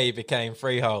that's how you became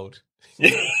freehold.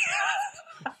 Yeah.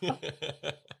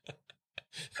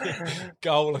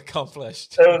 Goal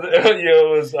accomplished. It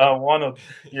was one of...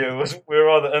 Yeah, we were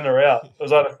either in or out. It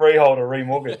was either freehold or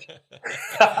remortgage.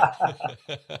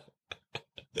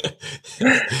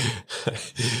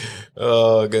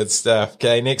 Oh, good stuff.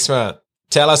 Okay, next one.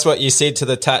 Tell us what you said to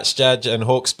the touch judge in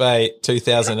Hawke's Bay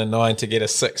 2009 to get a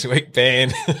 6-week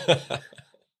ban.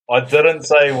 I didn't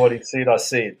say what he said I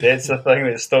said. That's the thing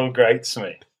that still grates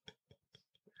me.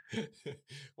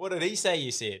 What did he say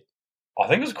you said? I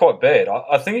think it was quite bad.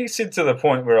 I think he said to the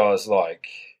point where I was like...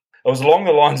 It was along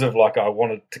the lines of like I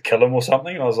wanted to kill him or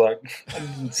something. And I was like, I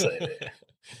didn't say that.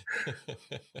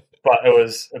 But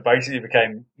it basically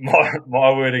became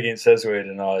my word against his word,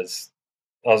 and I was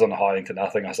on a hiding to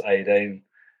nothing. I was 18.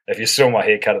 If you saw my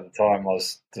haircut at the time, I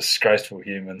was a disgraceful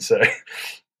human. So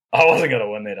I wasn't going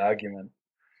to win that argument.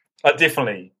 I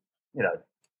definitely,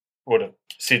 would have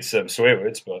said some swear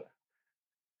words, but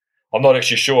I'm not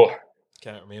actually sure.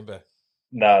 Can't remember.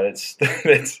 No, that's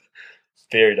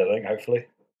buried, I think, hopefully.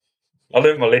 I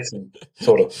learned my lesson,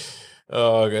 sort of.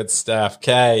 Oh, good stuff.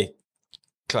 Okay.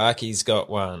 Clarkie's got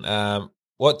one.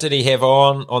 What did he have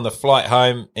on the flight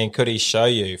home, and could he show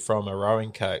you from a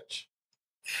rowing coach?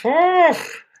 The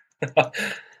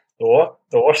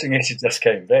washing actually just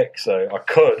came back, so I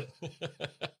could.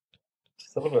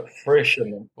 It's a little bit fresh.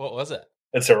 What was it?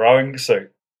 It's a rowing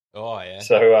suit. Oh, yeah.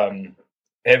 So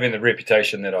having the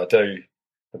reputation that I do,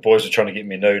 the boys were trying to get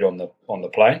me nude on the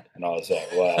plane, and I was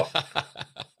like, wow,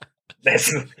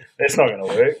 that's not going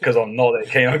to work because I'm not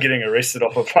that keen on getting arrested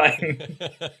off a plane.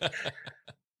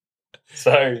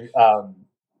 So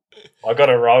I got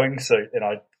a rowing suit and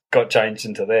I got changed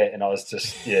into that, and I was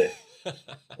just,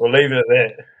 we'll leave it at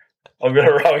that. I've got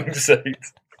a rowing suit.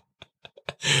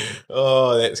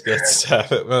 Oh, that's good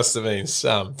stuff. It must have been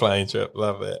some plane trip.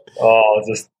 Love that. Oh, I'll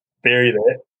just bury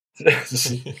that.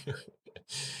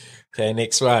 Okay,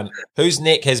 next one. Whose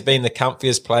neck has been the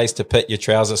comfiest place to put your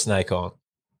trouser snake on?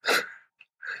 I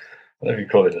don't know if you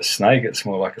call it a snake. It's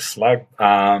more like a slug.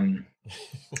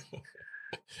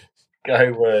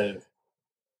 Go with...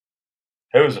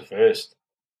 Who was the first?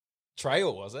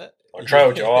 Trail, was it?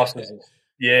 Trail Joss.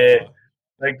 Yeah,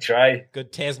 big Trey.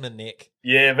 Good Tasman neck.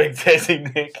 Yeah, big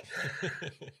Tassie neck.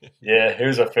 Yeah, he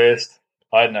was the first.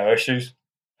 I had no issues.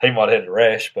 He might have had a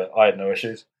rash, but I had no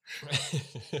issues.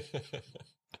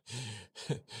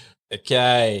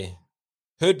 Okay.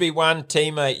 Who'd be one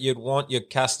teammate you'd want your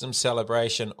custom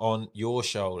celebration on your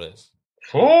shoulders?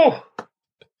 Oh.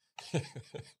 I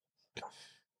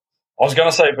was going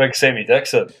to say big Sammy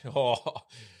Dixon. Oh,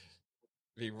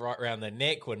 be right round the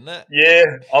neck, wouldn't it? Yeah,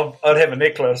 I'd have a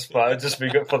necklace, but it'd just be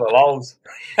good for the lulz.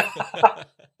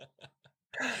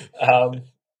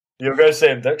 You'll go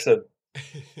Sam Dixon.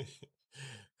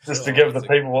 Just to give the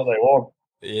people what they want.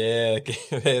 Yeah,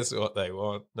 that's what they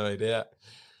want, no doubt.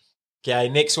 Okay,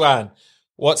 next one.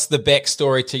 What's the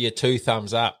backstory to your 2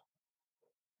 thumbs up?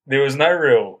 There was no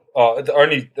real...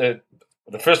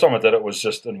 the first time I did it was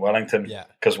just in Wellington,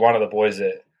 because one of the boys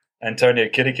at Antonio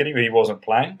Kirikiri, he wasn't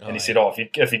playing, and he said, if you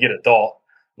get a dot,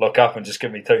 look up and just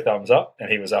give me 2 thumbs up, and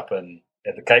he was up at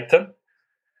the Cape Tin.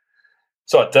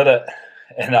 So I did it,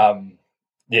 and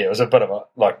it was a bit of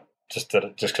a, just did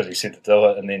it just because he said to do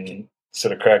it, and then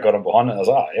sort of crowd got him behind it. I was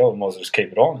like, I might as well just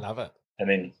keep it on. Love it. And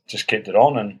then just kept it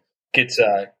on, and gets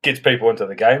people into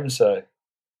the game, so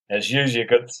it's usually a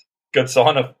good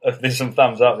sign. If there's some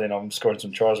thumbs up, then I'm scoring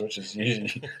some tries, which is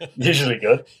usually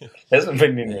good. Hasn't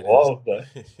been in a while, though.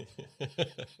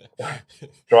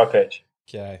 Dry patch.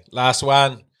 Okay, last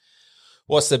one.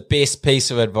 What's the best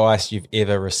piece of advice you've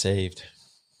ever received?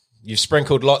 You've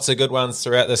sprinkled lots of good ones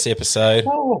throughout this episode.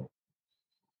 Oh.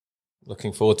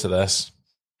 Looking forward to this.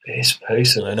 Best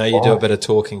piece of I know you do a bit of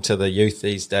talking to the youth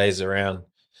these days around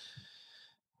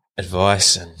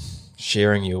advice and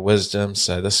sharing your wisdom,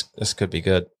 so this could be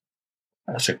good.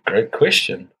 That's a great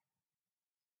question.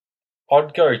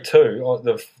 I'd go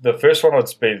the first one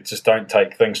would be just don't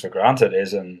take things for granted,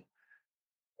 as in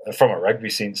from a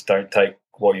rugby sense, don't take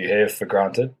what you have for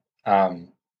granted. And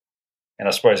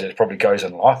I suppose it probably goes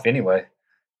in life anyway.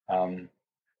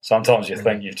 Sometimes you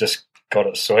think you've just got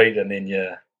it sweet, and then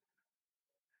you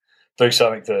do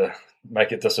something to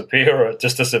make it disappear, or it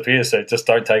just disappears. So just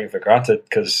don't take it for granted,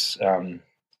 because from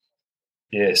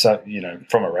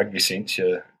a rugby sense,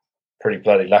 you're pretty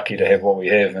bloody lucky to have what we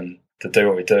have, and do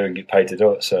what we do and get paid to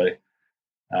do it. So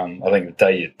I think the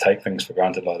day you take things for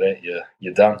granted like that,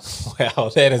 you're done. Wow,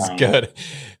 that is good.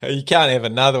 You can't have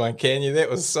another one, can you? That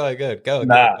was so good. Go again.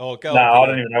 Nah, Oh, go nah, I again.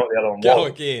 don't even know what the other one Go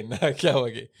was. again. No, go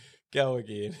again. Go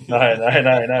again. No,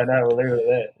 we'll leave it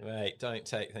at that. Mate, don't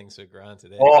take things for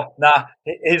granted. Oh, nah,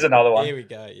 here's another one. Here we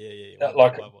go. Yeah.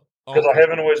 Like, because I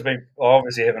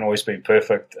obviously haven't always been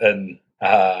perfect in,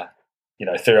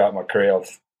 throughout my career.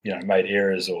 I've, made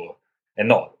errors and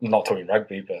not talking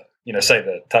rugby, but, say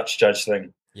the touch judge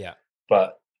thing. Yeah.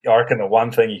 But I reckon the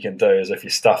one thing you can do is if you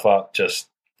stuff up, just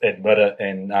admit it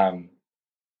and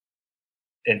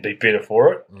be better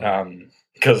for it.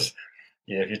 Because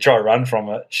if you try to run from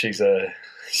it, she's a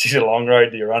long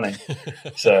road to your running.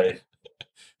 So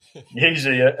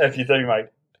usually, if you do make,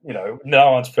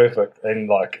 no one's perfect, and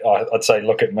like I'd say,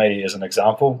 look at me as an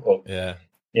example of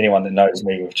anyone that knows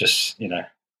me. We've just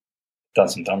done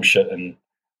some dumb shit and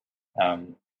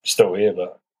still here,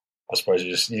 but I suppose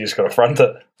you just got to front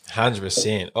it.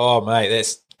 100%. Oh, mate,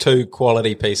 that's 2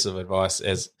 quality pieces of advice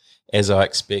as I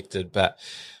expected. But,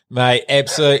 mate,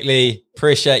 absolutely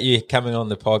appreciate you coming on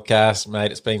the podcast,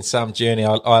 mate. It's been some journey.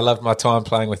 I loved my time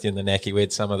playing with you in the Naki. We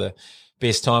had some of the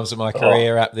best times of my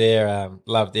career up there.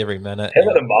 Loved every minute. How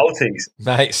about the multis?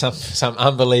 Mate, some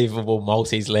unbelievable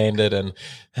multis landed and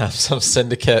some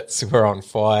syndicates were on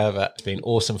fire. But it's been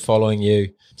awesome following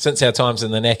you since our times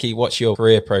in the Naki. Watch your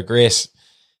career progress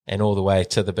and all the way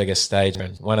to the biggest stage.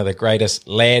 And one of the greatest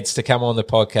lads to come on the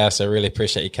podcast. I really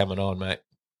appreciate you coming on, mate.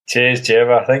 Cheers,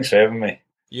 Jeva. Thanks for having me.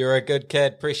 You're a good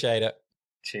kid. Appreciate it.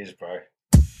 Cheers, bro.